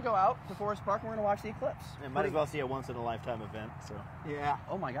we're going to go out to Forest Park and we're going to watch the eclipse. It might as well see a once-in-a-lifetime event. So. Yeah.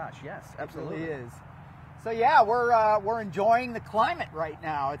 Oh, my gosh, yes, absolutely. It really is. So, yeah, we're enjoying the climate right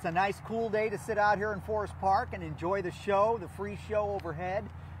now. It's a nice, cool day to sit out here in Forest Park and enjoy the show, the free show overhead.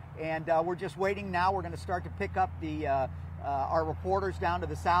 And we're just waiting now. We're going to start to pick up our reporters down to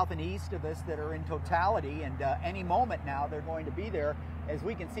the south and east of us that are in totality. And any moment now, they're going to be there. As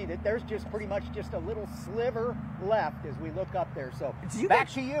we can see, that there's just pretty much just a little sliver left as we look up there. So back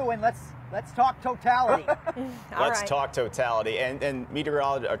to you, and let's talk totality. Let's talk totality. And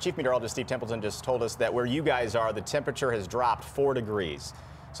our Chief Meteorologist Steve Templeton just told us that where you guys are, the temperature has dropped 4 degrees.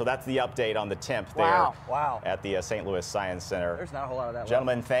 So that's the update on the temp there at the St. Louis Science Center. There's not a whole lot of that.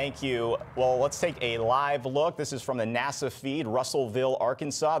 Gentlemen, thank you. Well, let's take a live look. This is from the NASA feed, Russellville,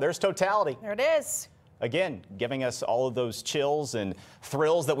 Arkansas. There's totality. There it is. Again, giving us all of those chills and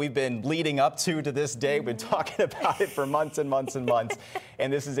thrills that we've been leading up to this day. We've been talking about it for months and months and months.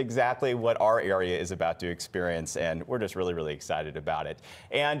 And this is exactly what our area is about to experience. And we're just really, really excited about it.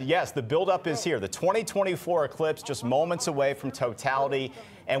 And yes, the buildup is here. The 2024 eclipse just moments away from totality.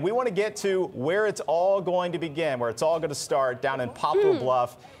 And we want to get to where it's all going to begin, where it's all going to start down in Poplar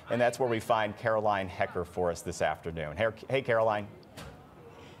Bluff. And that's where we find Caroline Hecker for us this afternoon. Hey, Caroline.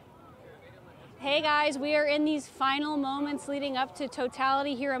 Hey guys, we are in these final moments leading up to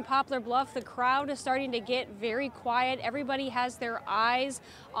totality here in Poplar Bluff. The crowd is starting to get very quiet. Everybody has their eyes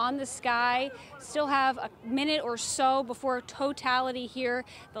on the sky. Still have a minute or so before totality here.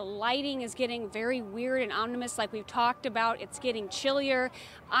 The lighting is getting very weird and ominous like we've talked about. It's getting chillier.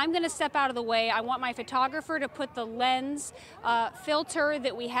 I'm gonna step out of the way. I want my photographer to put the lens filter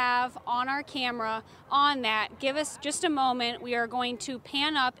that we have on our camera on that. Give us just a moment. We are going to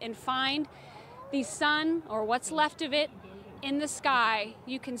pan up and find the sun, or what's left of it, in the sky.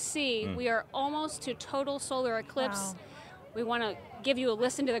 You can see we are almost to total solar eclipse. Wow. We want to give you a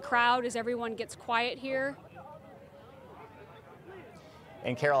listen to the crowd as everyone gets quiet here.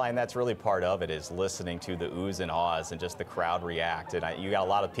 And Caroline, that's really part of it, is listening to the oohs and ahs and just the crowd react. And you got a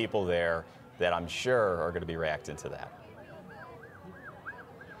lot of people there that I'm sure are going to be reacting to that.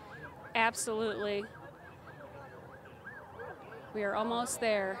 Absolutely. We are almost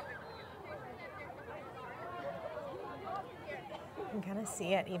there. You can kind of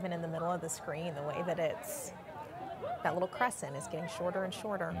see it even in the middle of the screen, the way that that little crescent is getting shorter and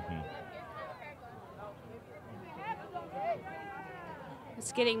shorter.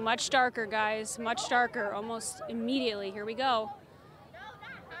 It's getting much darker, guys, much darker, almost immediately. Here we go.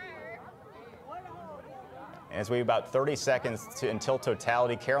 As we have about 30 seconds until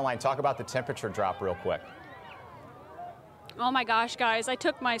totality, Caroline, talk about the temperature drop real quick. Oh my gosh, guys, I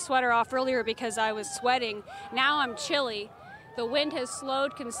took my sweater off earlier because I was sweating. Now I'm chilly. The wind has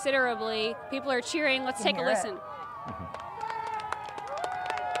slowed considerably. People are cheering. Let's take a listen.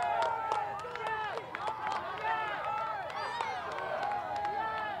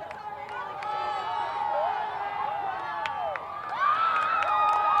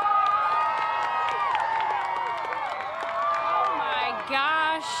 Oh my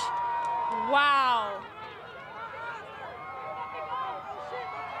gosh. Wow.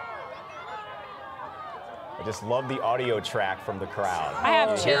 I just love the audio track from the crowd. I have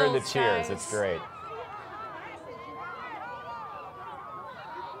chills, hearing the cheers. guys. It's great.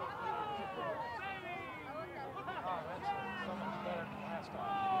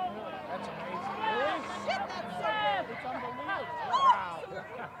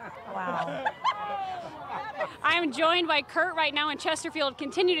 Wow. I'm joined by Kurt right now in Chesterfield.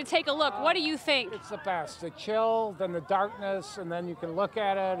 Continue to take a look. What do you think? It's the best. The chill, then the darkness, and then you can look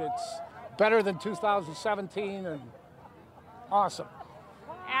at it. It's better than 2017 and awesome.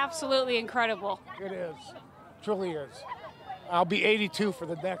 Absolutely incredible. It is. Truly is. I'll be 82 for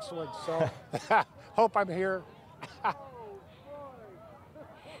the next one, so hope I'm here.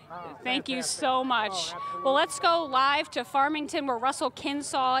 Thank you so much. Well, let's go live to Farmington where Russell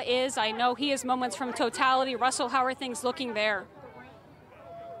Kinsaw is. I know he is moments from totality. Russell, how are things looking there?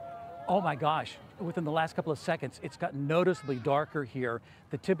 Oh my gosh, within the last couple of seconds, it's gotten noticeably darker here.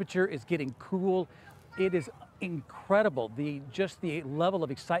 The temperature is getting cool. It is incredible. Just the level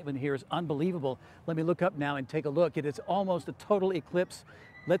of excitement here is unbelievable. Let me look up now and take a look. It is almost a total eclipse.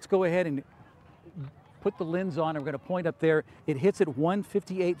 Let's go ahead and put the lens on, and we're going to point up there. It hits at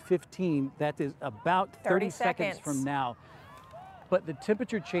 1:58:15. That is about 30 seconds from now. But the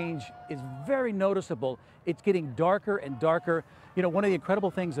temperature change is very noticeable. It's getting darker and darker. You know, one of the incredible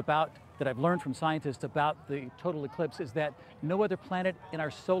things that I've learned from scientists about the total eclipse is that no other planet in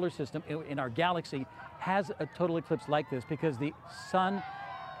our solar system, in our galaxy, has a total eclipse like this, because the sun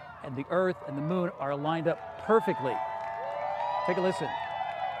and the earth and the moon are lined up perfectly. Take a listen.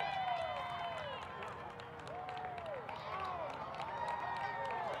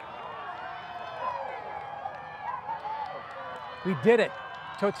 We did it.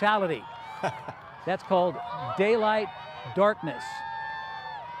 Totality. That's called daylight darkness.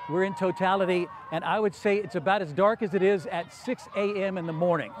 We're in totality, and I would say it's about as dark as it is at 6 a.m. in the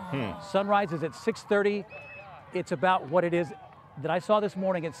morning. Sunrise is at 6:30. It's about what it is that I saw this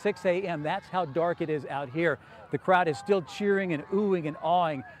morning at 6 a.m. That's how dark it is out here. The crowd is still cheering and oohing and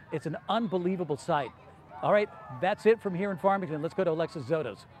awing. It's an unbelievable sight. All right, that's it from here in Farmington. Let's go to Alexis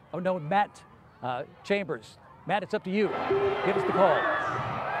Zotos. Oh no, Matt Chambers. Matt, it's up to you. Give us the call.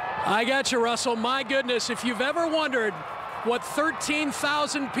 I got you, Russell. My goodness, if you've ever wondered what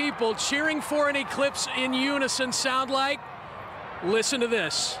 13,000 people cheering for an eclipse in unison sound like, listen to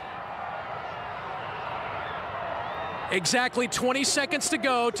this. Exactly 20 seconds to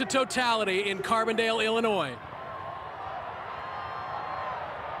go to totality in Carbondale, Illinois.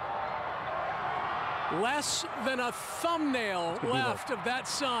 Less than a thumbnail left of that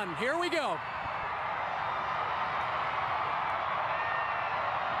sun. Here we go.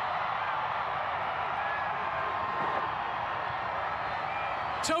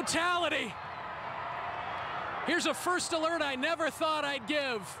 Totality. Here's a first alert I never thought I'd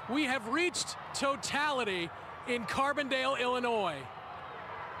give. We have reached totality in Carbondale, Illinois.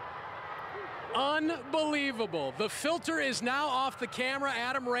 Unbelievable. The filter is now off the camera.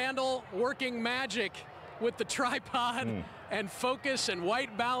 Adam Randall working magic with the tripod and focus and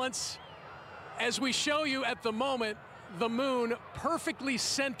white balance. As we show you at the moment, the moon perfectly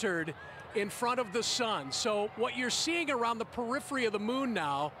centered in front of the sun. So what you're seeing around the periphery of the moon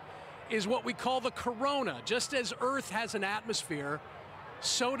now is what we call the corona. Just as Earth has an atmosphere,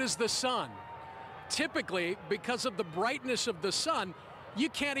 so does the sun. Typically, because of the brightness of the sun, you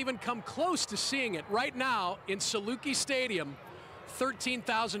can't even come close to seeing it. Right now in Saluki Stadium,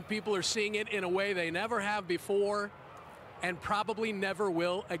 13,000 people are seeing it in a way they never have before. and probably never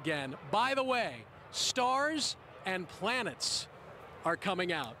will again. By the way, stars and planets are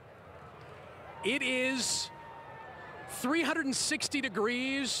coming out. It is 360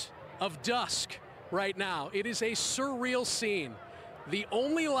 degrees of dusk right now. It is a surreal scene. The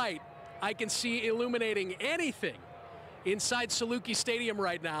only light I can see illuminating anything inside Saluki Stadium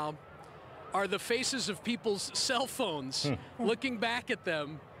right now are the faces of people's cell phones looking back at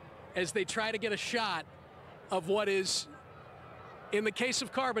them as they try to get a shot of what is, in the case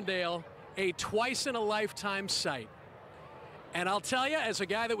of Carbondale, a twice-in-a-lifetime sight. And I'll tell you, as a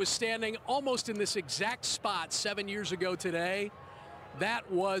guy that was standing almost in this exact spot 7 years ago today,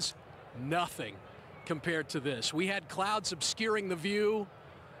 that was nothing compared to this. We had clouds obscuring the view,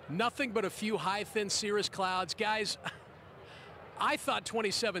 nothing but a few high, thin cirrus clouds. Guys, I thought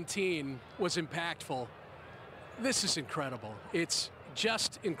 2017 was impactful. This is incredible. It's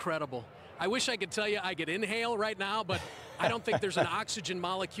just incredible. I wish I could tell you I could inhale right now, but I don't think there's an oxygen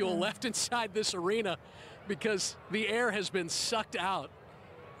molecule left inside this arena because the air has been sucked out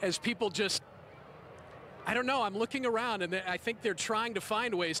as people just, I don't know, I'm looking around and I think they're trying to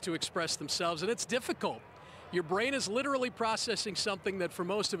find ways to express themselves, and it's difficult. Your brain is literally processing something that for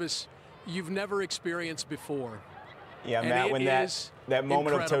most of us, you've never experienced before. Yeah, And Matt, it when is that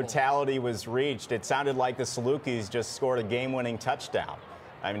moment incredible. of totality was reached, it sounded like the Salukis just scored a game-winning touchdown.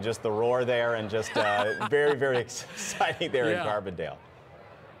 I mean, just the roar there and just very, very exciting there in Yeah. Carbondale.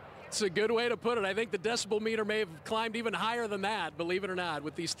 It's a good way to put it. I think the decibel meter may have climbed even higher than that, believe it or not,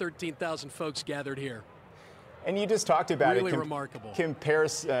 with these 13,000 folks gathered here. And you just talked about Really it remarkable. in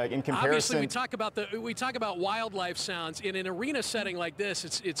comparison. Obviously, we talk about wildlife sounds in an arena setting like this.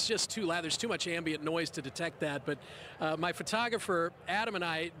 It's just too loud. There's too much ambient noise to detect that. But my photographer Adam and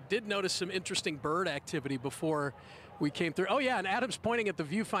I did notice some interesting bird activity before we came through. Oh yeah, and Adam's pointing at the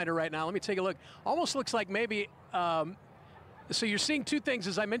viewfinder right now. Let me take a look. Almost looks like maybe. So you're seeing two things,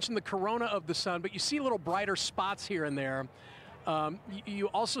 as I mentioned, the corona of the sun, but you see little brighter spots here and there. You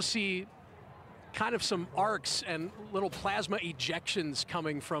also see kind of some arcs and little plasma ejections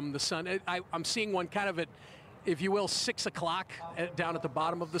coming from the sun. I'm seeing one kind of at, if you will, 6 o'clock down at the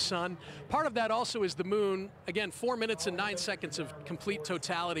bottom of the sun. Part of that also is the moon. Again, 4 minutes and 9 seconds of complete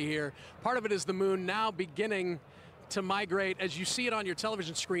totality here. Part of it is the moon now beginning to migrate, as you see it on your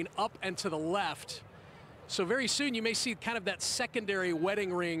television screen, up and to the left. So very soon you may see kind of that secondary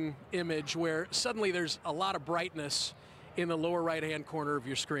wedding ring image where suddenly there's a lot of brightness in the lower right-hand corner of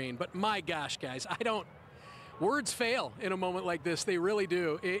your screen. But my gosh, guys, words fail in a moment like this. They really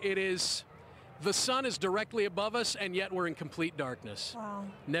do. It is, the sun is directly above us, and yet we're in complete darkness. Wow.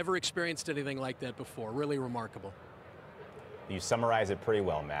 Never experienced anything like that before. Really remarkable. You summarize it pretty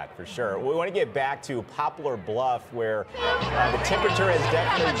well, Matt, for sure. We want to get back to Poplar Bluff, where the temperature has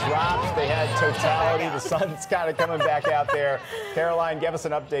definitely dropped. They had totality. The sun's kind of coming back out there. Caroline, give us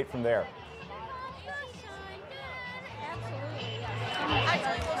an update from there.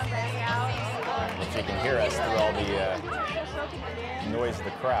 If you can hear us through all the noise of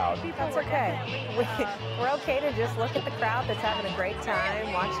the crowd. That's okay. We're okay to just look at the crowd that's having a great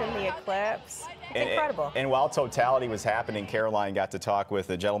time watching the eclipse. It's incredible. And while totality was happening, Caroline got to talk with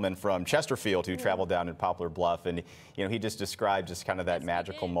a gentleman from Chesterfield who traveled down in Poplar Bluff, and he just described just kind of that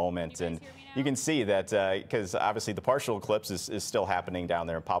magical moment. And you can see that because obviously the partial eclipse is still happening down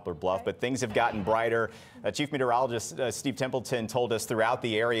there in Poplar Bluff, but things have gotten brighter. Chief Meteorologist Steve Templeton told us throughout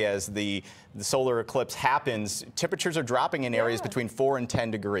the area as the solar eclipse happens, temperatures are dropping in areas between 4 and 10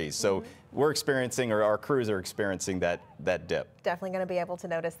 degrees. So we're experiencing, or our crews are experiencing that dip. Definitely going to be able to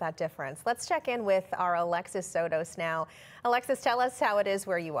notice that difference. Let's check in with our Alexis Sotos now. Alexis, tell us how it is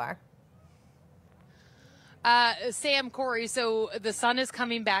where you are. Sam, Corey, so the sun is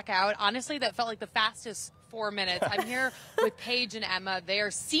coming back out. Honestly, that felt like the fastest 4 minutes. I'm here with Paige and Emma. They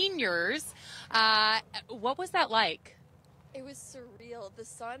are seniors. What was that like? It was surreal. The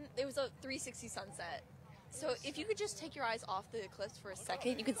sun, it was a 360 sunset. So if you could just take your eyes off the eclipse for a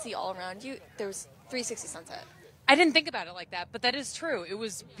second, you could see all around you. There was 360 sunset. I didn't think about it like that, but that is true. It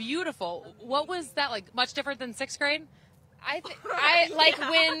was beautiful. What was that like? Much different than 6th grade? I like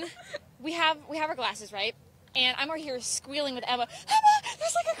when we have our glasses, right? And I'm over here squealing with Emma,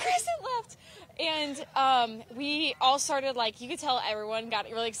 there's like a crescent left. And we all started, like, you could tell everyone got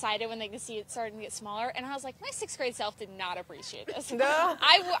really excited when they could see it starting to get smaller. And I was like, my 6th grade self did not appreciate this. No.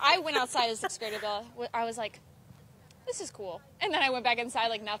 I went outside as 6th grader, I was like, this is cool. And then I went back inside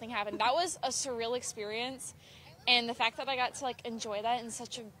like nothing happened. That was a surreal experience. And the fact that I got to like enjoy that in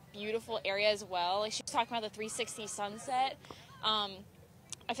such a beautiful area as well. Like she was talking about the 360 sunset.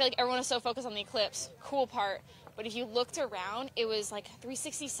 I feel like everyone is so focused on the eclipse. Cool part. But if you looked around, it was like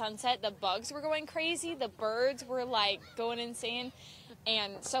 360 sunset. The bugs were going crazy. The birds were like going insane.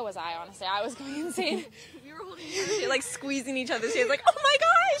 And so was I, honestly. I was going insane. We were holding each other, like squeezing each other's hands, like, oh my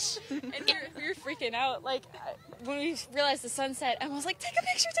gosh! And we were freaking out. Like, when we realized the sunset, I was like, take a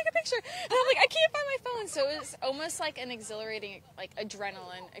picture, take a picture. And I'm like, I can't find my phone. So it was almost like an exhilarating, like,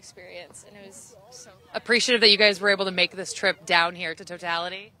 adrenaline experience. And it was so Appreciative that you guys were able to make this trip down here to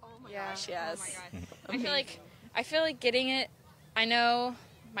Totality. Oh my gosh, yes. Oh my God. I feel like getting it, I know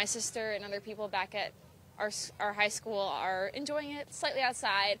my sister and other people back at our high school are enjoying it slightly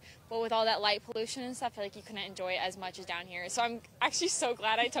outside, but with all that light pollution and stuff, I feel like you couldn't enjoy it as much as down here. So I'm actually so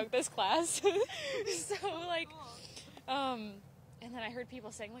glad I took this class. And then I heard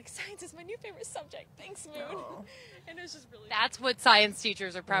people saying, like, science is my new favorite subject. Thanks, Moon. Oh. And it was just really That's what science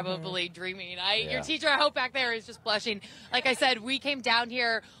teachers are probably dreaming. Your teacher, I hope, back there is just blushing. Like I said, we came down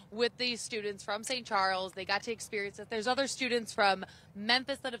here with these students from St. Charles. They got to experience it. There's other students from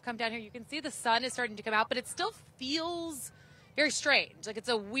Memphis that have come down here. You can see the sun is starting to come out, but it still feels very strange. Like, it's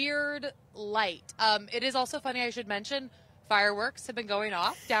a weird light. It is also funny, I should mention, fireworks have been going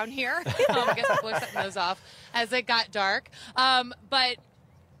off down here. I guess people are setting those off as it got dark. But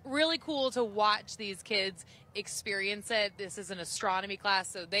really cool to watch these kids experience it. This is an astronomy class,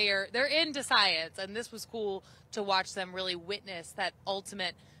 so they're into science, and this was cool to watch them really witness that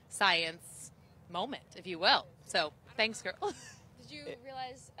ultimate science moment, if you will. So thanks, girl. Did you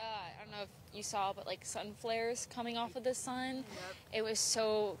realize, I don't know if you saw, but like sun flares coming off of the sun? Yep. It was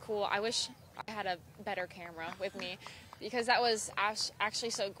so cool. I wish I had a better camera with me, because that was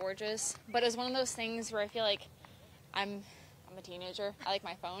actually so gorgeous. But it was one of those things where I feel like I'm a teenager. I like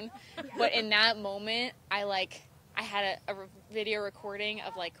my phone. But in that moment, I had a video recording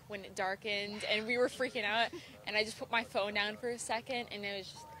of like when it darkened and we were freaking out, and I just put my phone down for a second, and it was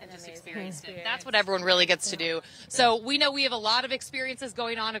just an amazing experience. That's what everyone really gets to do. So we know we have a lot of experiences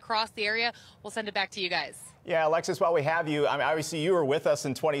going on across the area. We'll send it back to you guys. Yeah, Alexis, while we have you, I mean, obviously you were with us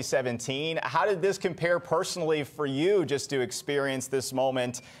in 2017. How did this compare personally for you just to experience this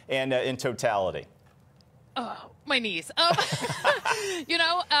moment and in totality? Oh, my knees. My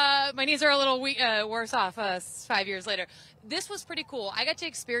knees are a little worse off 5 years later. This was pretty cool. I got to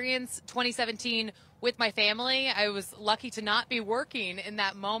experience 2017 with my family. I was lucky to not be working in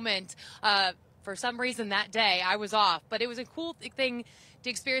that moment. For some reason that day I was off, but it was a cool thing to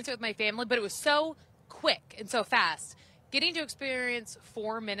experience it with my family, but it was so quick and so fast. Getting to experience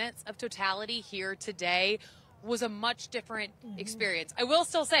 4 minutes of totality here today was a much different experience. I will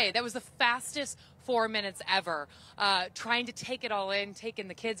still say that was the fastest 4 minutes ever. Trying to take it all in, taking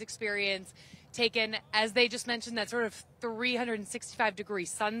the kids' experience, taking, as they just mentioned, that sort of 365-degree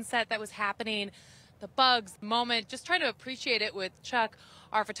sunset that was happening, the bugs, the moment, just trying to appreciate it with Chuck,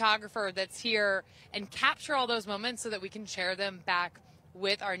 our photographer that's here, and capture all those moments so that we can share them back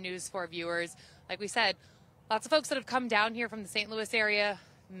with our News 4 viewers. Like we said, lots of folks that have come down here from the St. Louis area,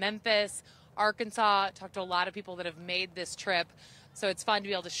 Memphis, Arkansas, talked to a lot of people that have made this trip. So it's fun to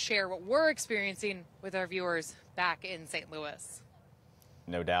be able to share what we're experiencing with our viewers back in St. Louis.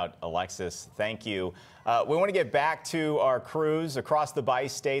 No doubt. Alexis, thank you. We want to get back to our crews across the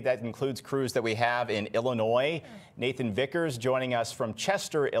bi-state. That includes crews that we have in Illinois. Nathan Vickers joining us from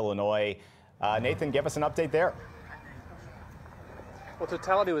Chester, Illinois. Nathan, give us an update there. Well,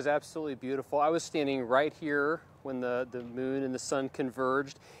 totality was absolutely beautiful. I was standing right here when the moon and the sun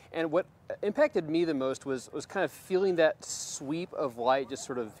converged. And what impacted me the most was kind of feeling that sweep of light just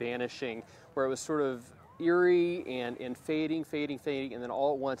sort of vanishing, where it was sort of eerie and fading, and then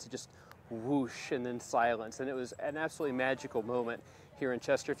all at once it just whoosh and then silence. And it was an absolutely magical moment here in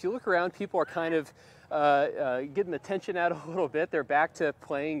Chester. If you look around, people are kind of getting the tension out a little bit. They're back to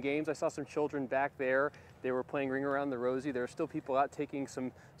playing games. I saw some children back there. They were playing Ring Around the Rosie. There are still people out taking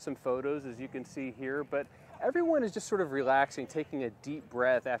some photos, as you can see here. But everyone is just sort of relaxing, taking a deep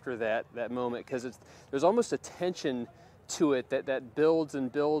breath after that moment, because there's almost a tension to it that builds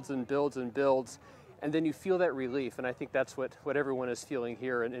and builds and builds and builds. And then you feel that relief, and I think that's what everyone is feeling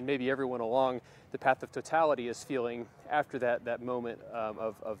here, and maybe everyone along the path of totality is feeling after that moment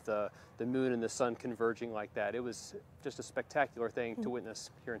of the moon and the sun converging like that. It was just a spectacular thing to witness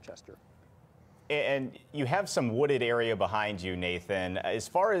here in Chester. And you have some wooded area behind you, Nathan. As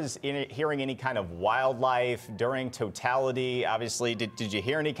far as hearing any kind of wildlife during totality, obviously, did you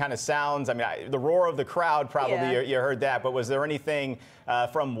hear any kind of sounds? I mean, the roar of the crowd, probably you heard that, but was there anything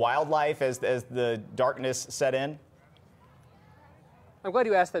from wildlife as the darkness set in? I'm glad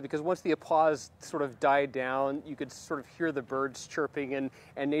you asked that, because once the applause sort of died down, you could sort of hear the birds chirping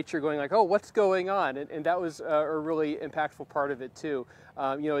and nature going like, oh, what's going on? And that was a really impactful part of it too.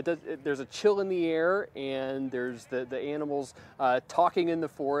 You know, there's a chill in the air, and there's the animals talking in the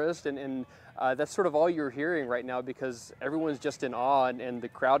forest, and that's sort of all you're hearing right now, because everyone's just in awe, and the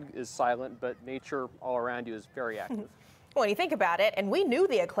crowd is silent, but nature all around you is very active. When you think about it, and we knew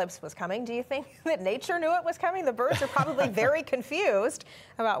the eclipse was coming, do you think that nature knew it was coming? The birds are probably very confused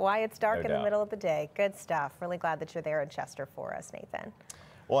about why it's dark in the middle of the day. Good stuff. Really glad that you're there in Chester for us, Nathan.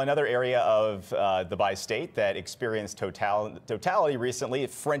 Well, another area of the bi-state that experienced totality recently,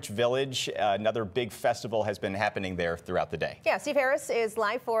 French Village, another big festival has been happening there throughout the day. Yeah, Steve Harris is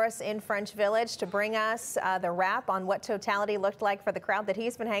live for us in French Village to bring us the wrap on what totality looked like for the crowd that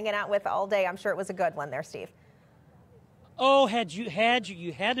he's been hanging out with all day. I'm sure it was a good one there, Steve. Oh, you had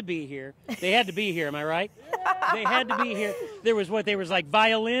to be here. They had to be here, am I right? They had to be here. There was like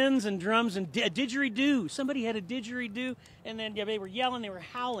violins and drums and a didgeridoo. Somebody had a didgeridoo, and then they were yelling, they were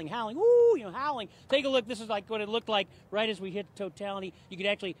howling, woo, you know, howling. Take a look. This is like what it looked like right as we hit totality. You could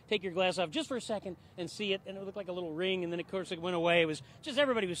actually take your glass off just for a second and see it, and it looked like a little ring, and then of course it went away. It was just,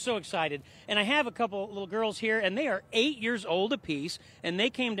 everybody was so excited. And I have a couple little girls here, and they are 8 years old apiece, and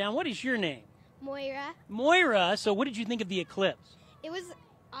they came down. What is your name? Moira. Moira, so what did you think of the eclipse? It was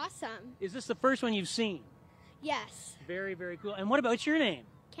awesome. Is this the first one you've seen? Yes. Very, very cool. And what's your name?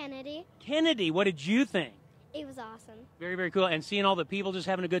 Kennedy. Kennedy, what did you think? It was awesome. Very, very cool. And seeing all the people just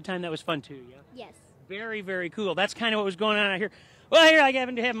having a good time, that was fun too, yeah? Yes. Very, very cool. That's kind of what was going on out here. Well, here I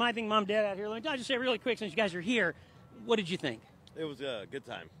happen to have my Mom, Dad out here. Let me just say really quick, since you guys are here, what did you think? It was a good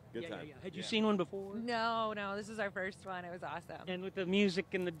time. Good time. Yeah. Had you seen one before? No, this is our first one. It was awesome. And with the music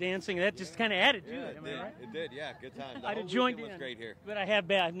and the dancing, that just kind of added to it. It did. Right? It did. Yeah, good time. The I'd whole have joined weekend in. was great here. But I have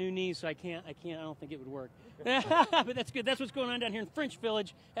bad new knees, so I don't think it would work. But that's good. That's what's going on down here in French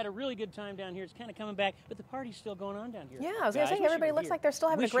Village. Had a really good time down here. It's kind of coming back, but the party's still going on down here. Yeah, I was going to say, everybody looks like they're still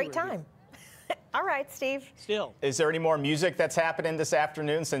having a great time. All right, Steve. Still. Is there any more music that's happening this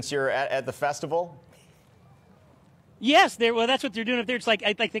afternoon since you're at the festival? Yes, well, that's what they're doing up there. It's like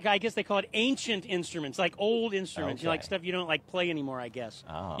I guess they call it ancient instruments, like old instruments, Okay. you know, like stuff you don't like play anymore, I guess.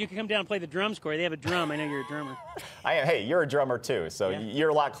 Oh. You can come down and play the drums, Corey. They have a drum. I know you're a drummer. Hey, you're a drummer too, so you're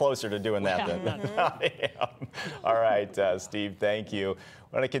a lot closer to doing that than I am. All right, Steve, thank you.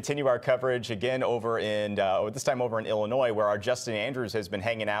 We're going to continue our coverage again over in, this time over in Illinois, where our Justin Andrews has been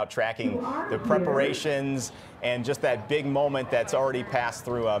hanging out, tracking the preparations and just that big moment that's already passed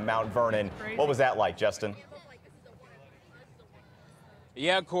through Mount Vernon. What was that like, Justin?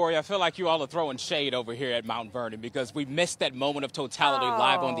 Yeah, Corey, I feel like you all are throwing shade over here at Mount Vernon because we missed that moment of totality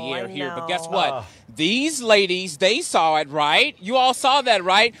live on the air here. But guess what? These ladies, they saw it, right? You all saw that,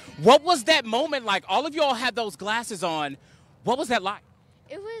 right? What was that moment like? All of you all had those glasses on. What was that like?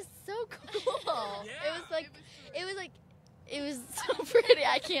 It was so cool. It was so pretty.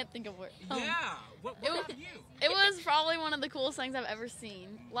 I can't think of words. What about you? It was probably one of the coolest things I've ever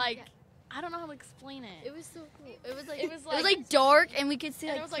seen. Like, I don't know how to explain it. It was so cool. It was like dark, and we could see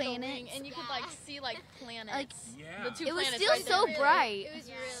like planets, and you could like see like planets. Like, the two it was planets still right so there. bright. It was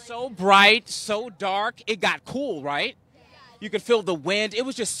really So bright, so dark. It got cool, right? You could feel the wind. It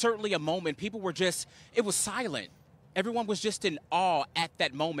was just certainly a moment. People were just, it was silent. Everyone was just in awe at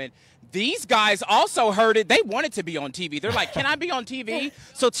that moment. These guys also heard it. They wanted to be on TV. They're like, can I be on TV?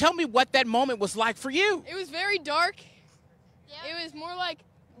 So tell me what that moment was like for you. It was very dark. Yeah. It was more like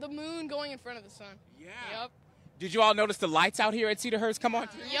the moon going in front of the sun. Yeah. Yep. Did you all notice the lights out here at Cedarhurst? Come on.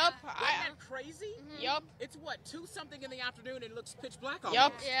 Yep. Isn't that crazy? Yep. It's what, 2-something in the afternoon and it looks pitch black almost.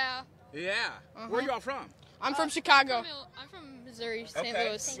 Yep. Yeah. Yeah. Where are you all from? I'm from Chicago. I'm from Missouri, St. Okay.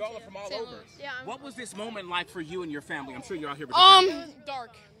 Louis. You all are from all St. over. Louis. Yeah. What was this moment like for you and your family? I'm sure you're out here with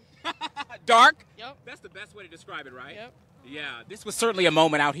Dark. Dark? Yep. That's the best way to describe it, right? Yep. Yeah, this was certainly a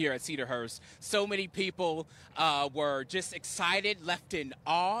moment out here at Cedarhurst. So many people were just excited, left in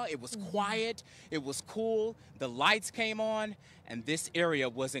awe. It was quiet. It was cool. The lights came on, and this area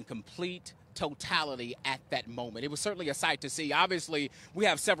was in complete totality at that moment. It was certainly a sight to see. Obviously, we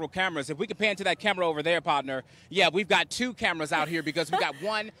have several cameras. If we could pan to that camera over there, partner, yeah, we've got 2 cameras out here because we got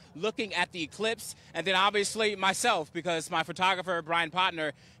one looking at the eclipse, and then obviously myself, because my photographer, Brian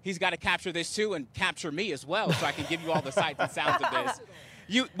Potner, he's got to capture this too and capture me as well so I can give you all the sights and sounds of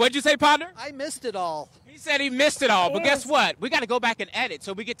this. What'd you say, partner? I missed it all. He said he missed it all, but guess what? We got to go back and edit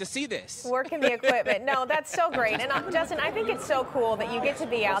so we get to see this. Working the equipment. No, that's so great. And Justin, I think it's so cool that you get to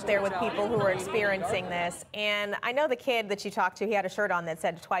be out there with people who are experiencing this. And I know the kid that you talked to, he had a shirt on that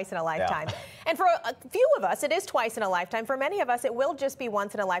said twice in a lifetime. Yeah. And for a few of us, it is twice in a lifetime. For many of us, it will just be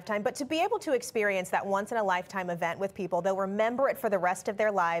once in a lifetime. But to be able to experience that once in a lifetime event with people, they'll remember it for the rest of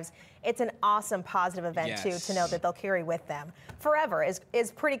their lives. It's an awesome, positive event, too, to know that they'll carry with them forever is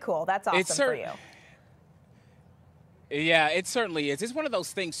pretty cool. That's awesome for you. Yeah, it certainly is. It's one of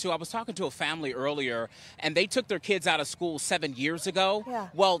those things, too. I was talking to a family earlier, and they took their kids out of school 7 years ago. Yeah.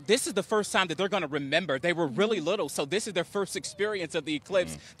 Well, this is the first time that they're going to remember. They were really little, so this is their first experience of the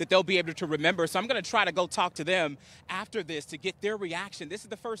eclipse that they'll be able to remember. So I'm going to try to go talk to them after this to get their reaction. This is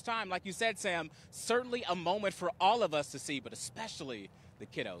the first time, like you said, Sam, certainly a moment for all of us to see, but especially the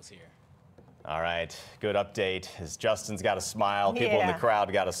kiddos here. All right, good update. As Justin's got a smile, people in the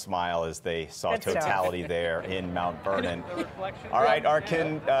crowd got a smile as they saw totality there in Mount Vernon. All right, our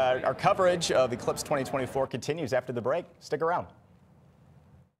coverage of Eclipse 2024 continues after the break. Stick around.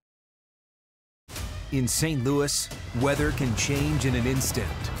 In St. Louis, weather can change in an instant.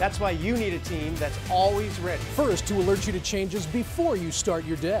 That's why you need a team that's always ready. First to alert you to changes before you start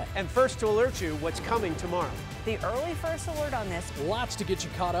your day. And first to alert you what's coming tomorrow. The early first alert on this. Lots to get you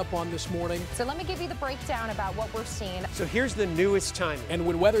caught up on this morning. So let me give you the breakdown about what we're seeing. So here's the newest timing. And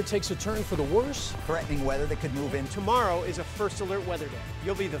when weather takes a turn for the worse. Threatening weather that could move in. Tomorrow is a first alert weather day.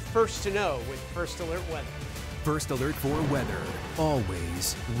 You'll be the first to know with First Alert Weather. First Alert for weather.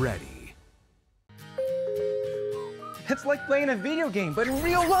 Always ready. It's like playing a video game, but in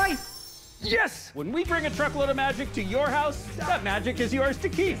real life. Yes! When we bring a truckload of magic to your house, that magic is yours to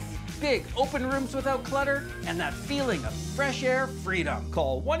keep. Big open rooms without clutter, and that feeling of fresh air freedom.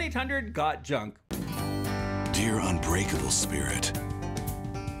 Call 1-800-GOT-JUNK. Dear unbreakable spirit,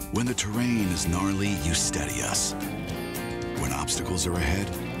 when the terrain is gnarly, you steady us. When obstacles are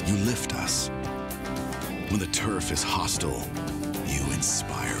ahead, you lift us. When the turf is hostile, you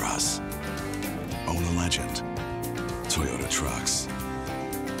inspire us. Own a legend. Toyota Trucks.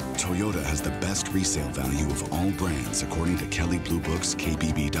 Toyota has the best resale value of all brands according to Kelley Blue Book's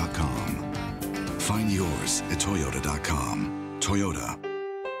KBB.com. Find yours at Toyota.com. Toyota.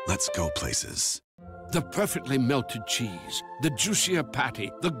 Let's go places. The perfectly melted cheese, the juicier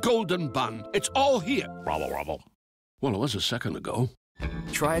patty, the golden bun. It's all here. Rubble, rubble. Well, it was a second ago.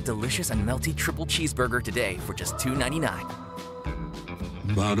 Try a delicious and melty triple cheeseburger today for just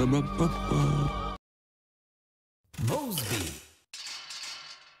 $2.99. Ba-da-ba-ba-ba. Mosby.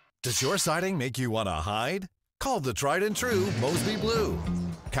 Does your siding make you want to hide? Call the tried and true Mosby Blue.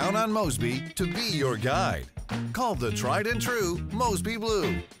 Count on Mosby to be your guide. Call the tried and true Mosby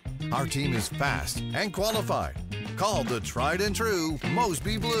Blue. Our team is fast and qualified. Call the tried and true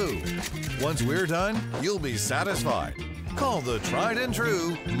Mosby Blue. Once we're done, you'll be satisfied. Call the tried and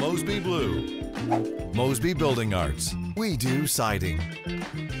true Mosby Blue. Mosby Building Arts. We do siding.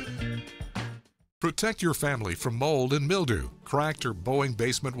 Protect your family from mold and mildew, cracked or bowing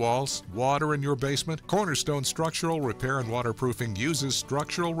basement walls, water in your basement. Cornerstone Structural Repair and Waterproofing uses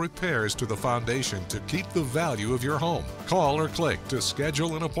structural repairs to the foundation to keep the value of your home. Call or click to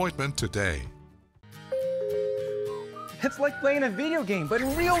schedule an appointment today. It's like playing a video game, but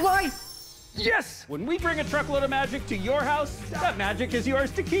in real life. Yes! When we bring a truckload of magic to your house, that magic is yours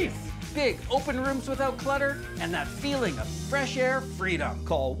to keep. Big open rooms without clutter, and that feeling of fresh air freedom.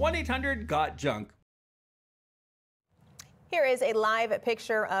 Call 1-800-GOT-JUNK. Here is a live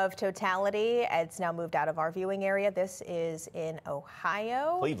picture of totality. It's now moved out of our viewing area. This is in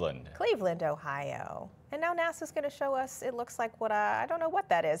Ohio. Cleveland, Ohio. And now NASA's going to show us, it looks like what, I don't know what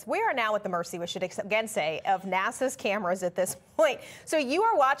that is. We are now at the mercy, we should again say, of NASA's cameras at this point. So you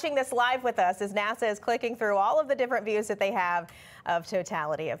are watching this live with us as NASA is clicking through all of the different views that they have of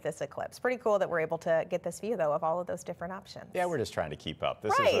totality of this eclipse. Pretty cool that we're able to get this view, though, of all of those different options. Yeah, we're just trying to keep up.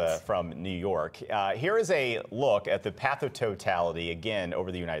 This is from New York. Here is a look at the path of totality, again,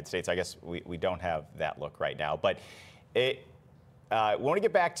 over the United States. I guess we don't have that look right now, but we want to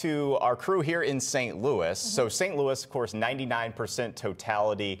get back to our crew here in St. Louis. So St. Louis, of course, 99%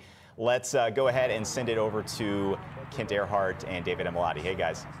 totality. Let's go ahead and send it over to Kent Earhart and David Emilati. Hey,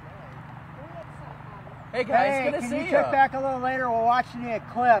 guys. Hey, guys, good to see you. Can you check back a little later? We're watching the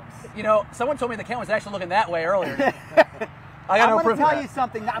eclipse. You know, someone told me the camera was actually looking that way earlier. I'm going to tell you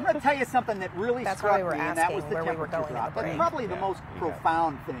something. I'm going to tell you something that really struck me, and that was the temperature drop. That's probably the most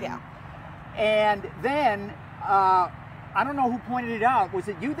profound thing. Yeah. And then, I don't know who pointed it out. Was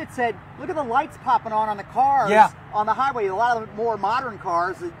it you that said, look at the lights popping on the cars on the highway? A lot of the more modern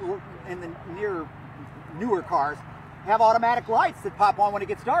cars and the newer cars. have automatic lights that pop on when it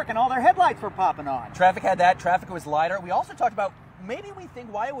gets dark, and all their headlights were popping on. Traffic had that. Traffic was lighter. We also talked about maybe we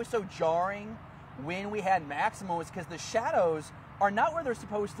think why it was so jarring when we had maximum was because the shadows are not where they're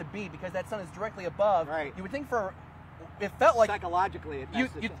supposed to be because that sun is directly above. Right. You would think it felt like psychologically, you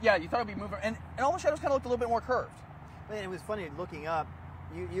thought it would be moving, and all the shadows kind of looked a little bit more curved. And it was funny looking up.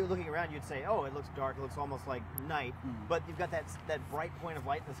 You're looking around, you'd say, oh, it looks dark, it looks almost like night, but you've got that bright point of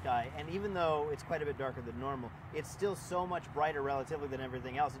light in the sky, and even though it's quite a bit darker than normal, it's still so much brighter relatively than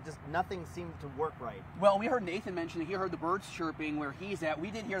everything else. It just, nothing seemed to work right. Well, we heard Nathan mention that he heard the birds chirping where he's at.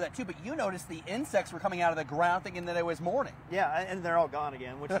 We did hear that too, but you noticed the insects were coming out of the ground thinking that it was morning. Yeah, and they're all gone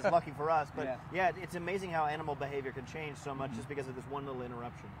again, which is lucky for us, but yeah, it's amazing how animal behavior can change so much just because of this one little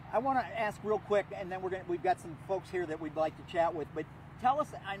interruption. I want to ask real quick, and then we've got some folks here that we'd like to chat with, but tell us,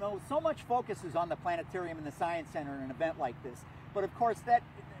 I know so much focus is on the planetarium and the Science Center in an event like this, but of course that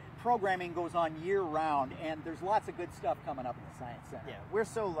programming goes on year-round, and there's lots of good stuff coming up in the Science Center. Yeah, we're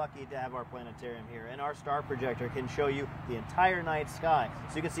so lucky to have our planetarium here, and our star projector can show you the entire night sky,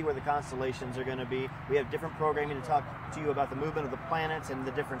 so you can see where the constellations are going to be. We have different programming to talk to you about the movement of the planets and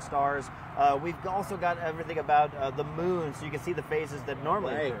the different stars. We've also got everything about the moon, so you can see the phases that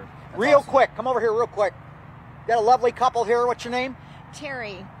normally occur. Real quick, come over here real quick. Got a lovely couple here. What's your name?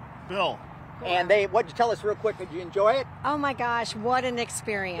 Terry. Bill. And what'd you tell us real quick? Did you enjoy it? Oh my gosh, what an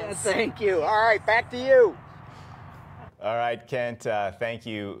experience. Yeah, thank you. All right, back to you. All right, Kent, thank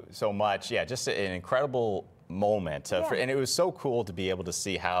you so much. Yeah, just an incredible moment. And it was so cool to be able to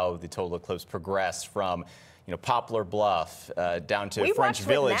see how the total eclipse progressed from Poplar Bluff down to French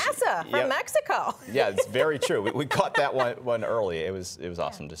Village. We watched with NASA from Mexico. Yeah, it's very true. We caught that one early. It was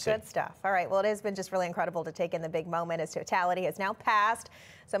awesome to see. Good stuff. All right, well, it has been just really incredible to take in the big moment as totality has now passed.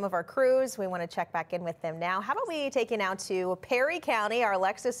 Some of our crews, we want to check back in with them now. How about we take you now to Perry County, our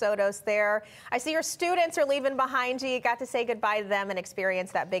Alexis Sotos there. I see your students are leaving behind you. You got to say goodbye to them and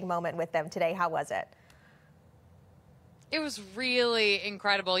experience that big moment with them today. How was it? It was really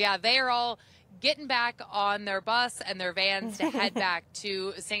incredible. Yeah, they are all getting back on their bus and their vans to head back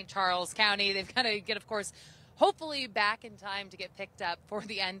to St. Charles County. They've got to get, of course, hopefully back in time to get picked up for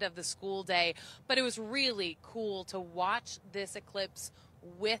the end of the school day. But it was really cool to watch this eclipse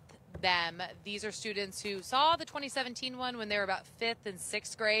with them. These are students who saw the 2017 one when they were about 5th and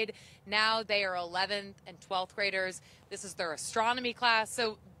 6th grade. Now they are 11th and 12th graders. This is their astronomy class.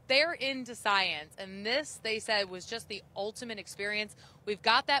 So they're into science, and this, they said, was just the ultimate experience. We've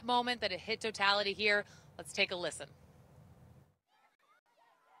got that moment that it hit totality here. Let's take a listen.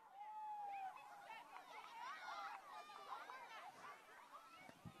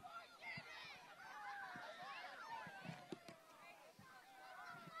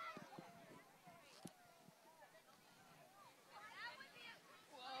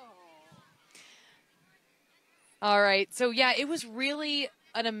 All right, so yeah, it was really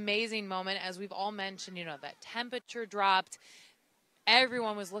an amazing moment. As we've all mentioned, that temperature dropped.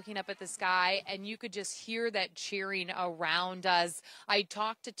 Everyone was looking up at the sky, and you could just hear that cheering around us. I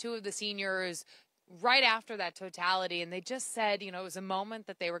talked to two of the seniors right after that totality, and they just said, it was a moment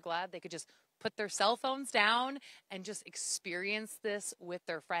that they were glad they could just put their cell phones down and just experience this with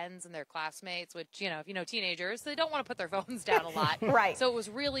their friends and their classmates, which, if you know teenagers, they don't want to put their phones down a lot. Right. So it was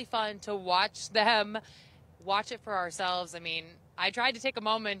really fun to watch them, watch it for ourselves. I mean, I tried to take a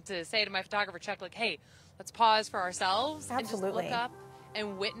moment to say to my photographer, Chuck, like, hey, let's pause for ourselves and just look up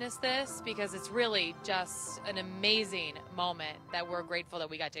and witness this, because it's really just an amazing moment that we're grateful that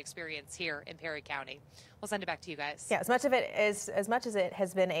we got to experience here in Perry County. We'll send it back to you guys. Yeah, as much as it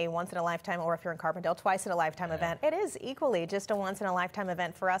has been a once in a lifetime, or if you're in Carbondale, twice in a lifetime event, it is equally just a once in a lifetime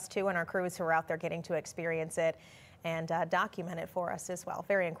event for us too, and our crews who are out there getting to experience it and document it for us as well.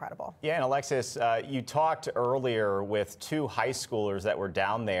 Very incredible. Yeah, and Alexis, you talked earlier with two high schoolers that were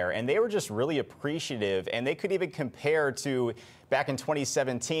down there, and they were just really appreciative, and they could even compare to back in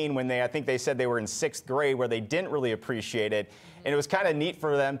 2017 when I think they said they were in 6th grade, where they didn't really appreciate it. And it was kind of neat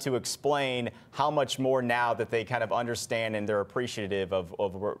for them to explain how much more now that they kind of understand and they're appreciative of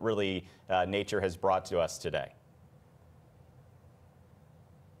what really nature has brought to us today.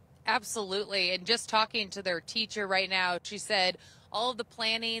 Absolutely. And just talking to their teacher right now, she said all of the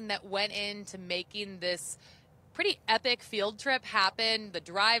planning that went into making this pretty epic field trip happen, the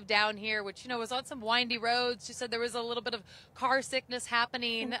drive down here, which, was on some windy roads. She said there was a little bit of car sickness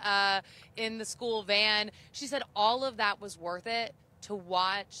happening in the school van. She said all of that was worth it to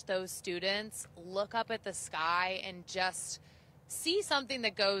watch those students look up at the sky and just see something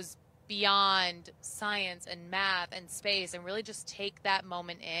that goes beyond science and math and space, and really just take that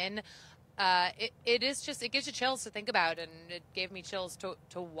moment in. it is just, it gives you chills to think about, and it gave me chills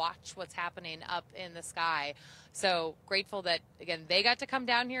to watch what's happening up in the sky. So grateful that, again, they got to come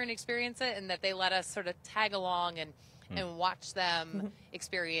down here and experience it, and that they let us sort of tag along and watch them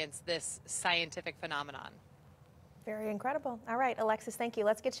experience this scientific phenomenon. Very incredible. All right, Alexis, thank you.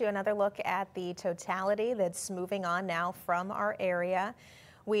 Let's get you another look at the totality that's moving on now from our area.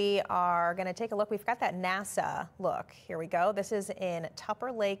 We are going to take a look. We've got that NASA look. Here we go. This is in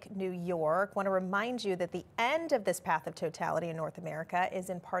Tupper Lake, New York. Want to remind you that the end of this path of totality in North America is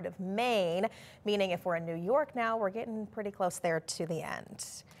in part of Maine, meaning if we're in New York now, we're getting pretty close there to the end.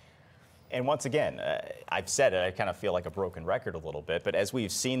 And once again, I've said it, I kind of feel like a broken record a little bit, but as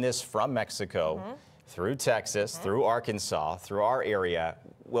we've seen this from Mexico, through Texas, through Arkansas, through our area,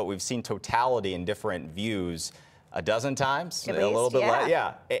 what we've seen totality in different views a dozen times, a little bit less.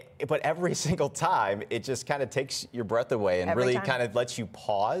 Yeah. But every single time, it just kind of takes your breath away and really kind of lets you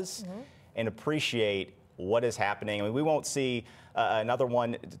pause and appreciate what is happening. I mean, we won't see another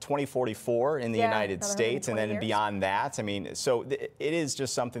one 2044 in the United States, and then beyond that. I mean, so it is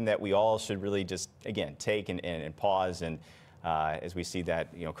just something that we all should really just, again, take and pause. And as we see that,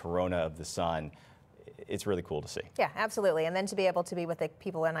 corona of the sun, it's really cool to see. Yeah, absolutely. And then to be able to be with the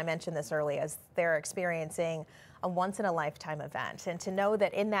people, and I mentioned this early, as they're experiencing a once-in-a-lifetime event, and to know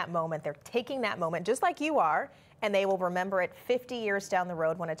that in that moment, they're taking that moment just like you are, and they will remember it 50 years down the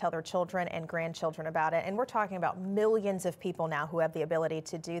road when to tell their children and grandchildren about it. And we're talking about millions of people now who have the ability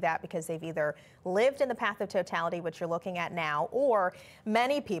to do that because they've either lived in the path of totality, which you're looking at now, or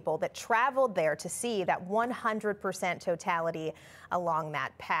many people that traveled there to see that 100% totality along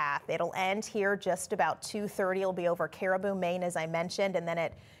that path. It'll end here just about 2:30. It'll be over Caribou, Maine, as I mentioned, and then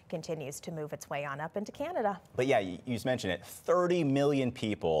it continues to move its way on up into Canada. But yeah, you just mentioned it, 30 million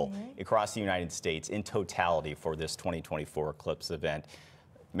people across the United States in totality for this 2024 eclipse event.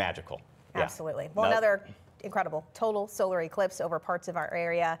 Magical. Absolutely. Well, another incredible total solar eclipse over parts of our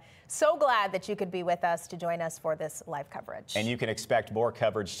area. So glad that you could be with us to join us for this live coverage. And you can expect more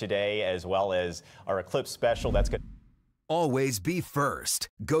coverage today, as well as our eclipse special. That's good. Always be first.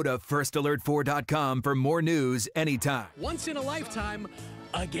 Go to firstalert4.com for more news anytime. Once in a lifetime,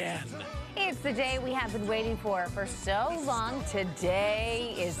 again. It's the day we have been waiting for so long.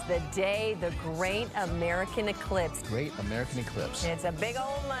 Today is the day, the Great American Eclipse. Great American Eclipse. It's a big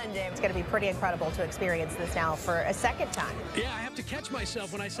old Monday. It's going to be pretty incredible to experience this now for a second time. Yeah, I have to catch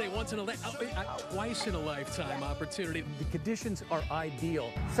myself when I say once in a twice in a lifetime opportunity. The conditions are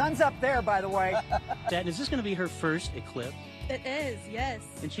ideal. Sun's up there, by the way. Dad, is this going to be her first eclipse? It is, yes.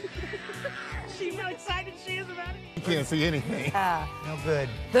 And she... She's how excited she is about it. You can't see anything. No good.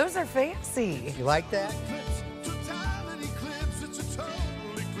 Those are fancy. You like that?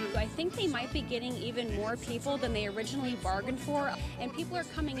 I think they might be getting even more people than they originally bargained for. And people are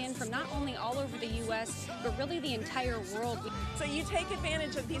coming in from not only all over the U.S., but really the entire world. So you take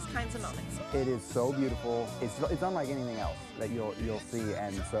advantage of these kinds of moments. It is so beautiful. It's unlike anything else that you'll see.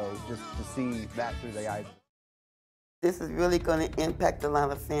 And so just to see that through the eyes. This is really going to impact a lot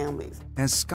of families. As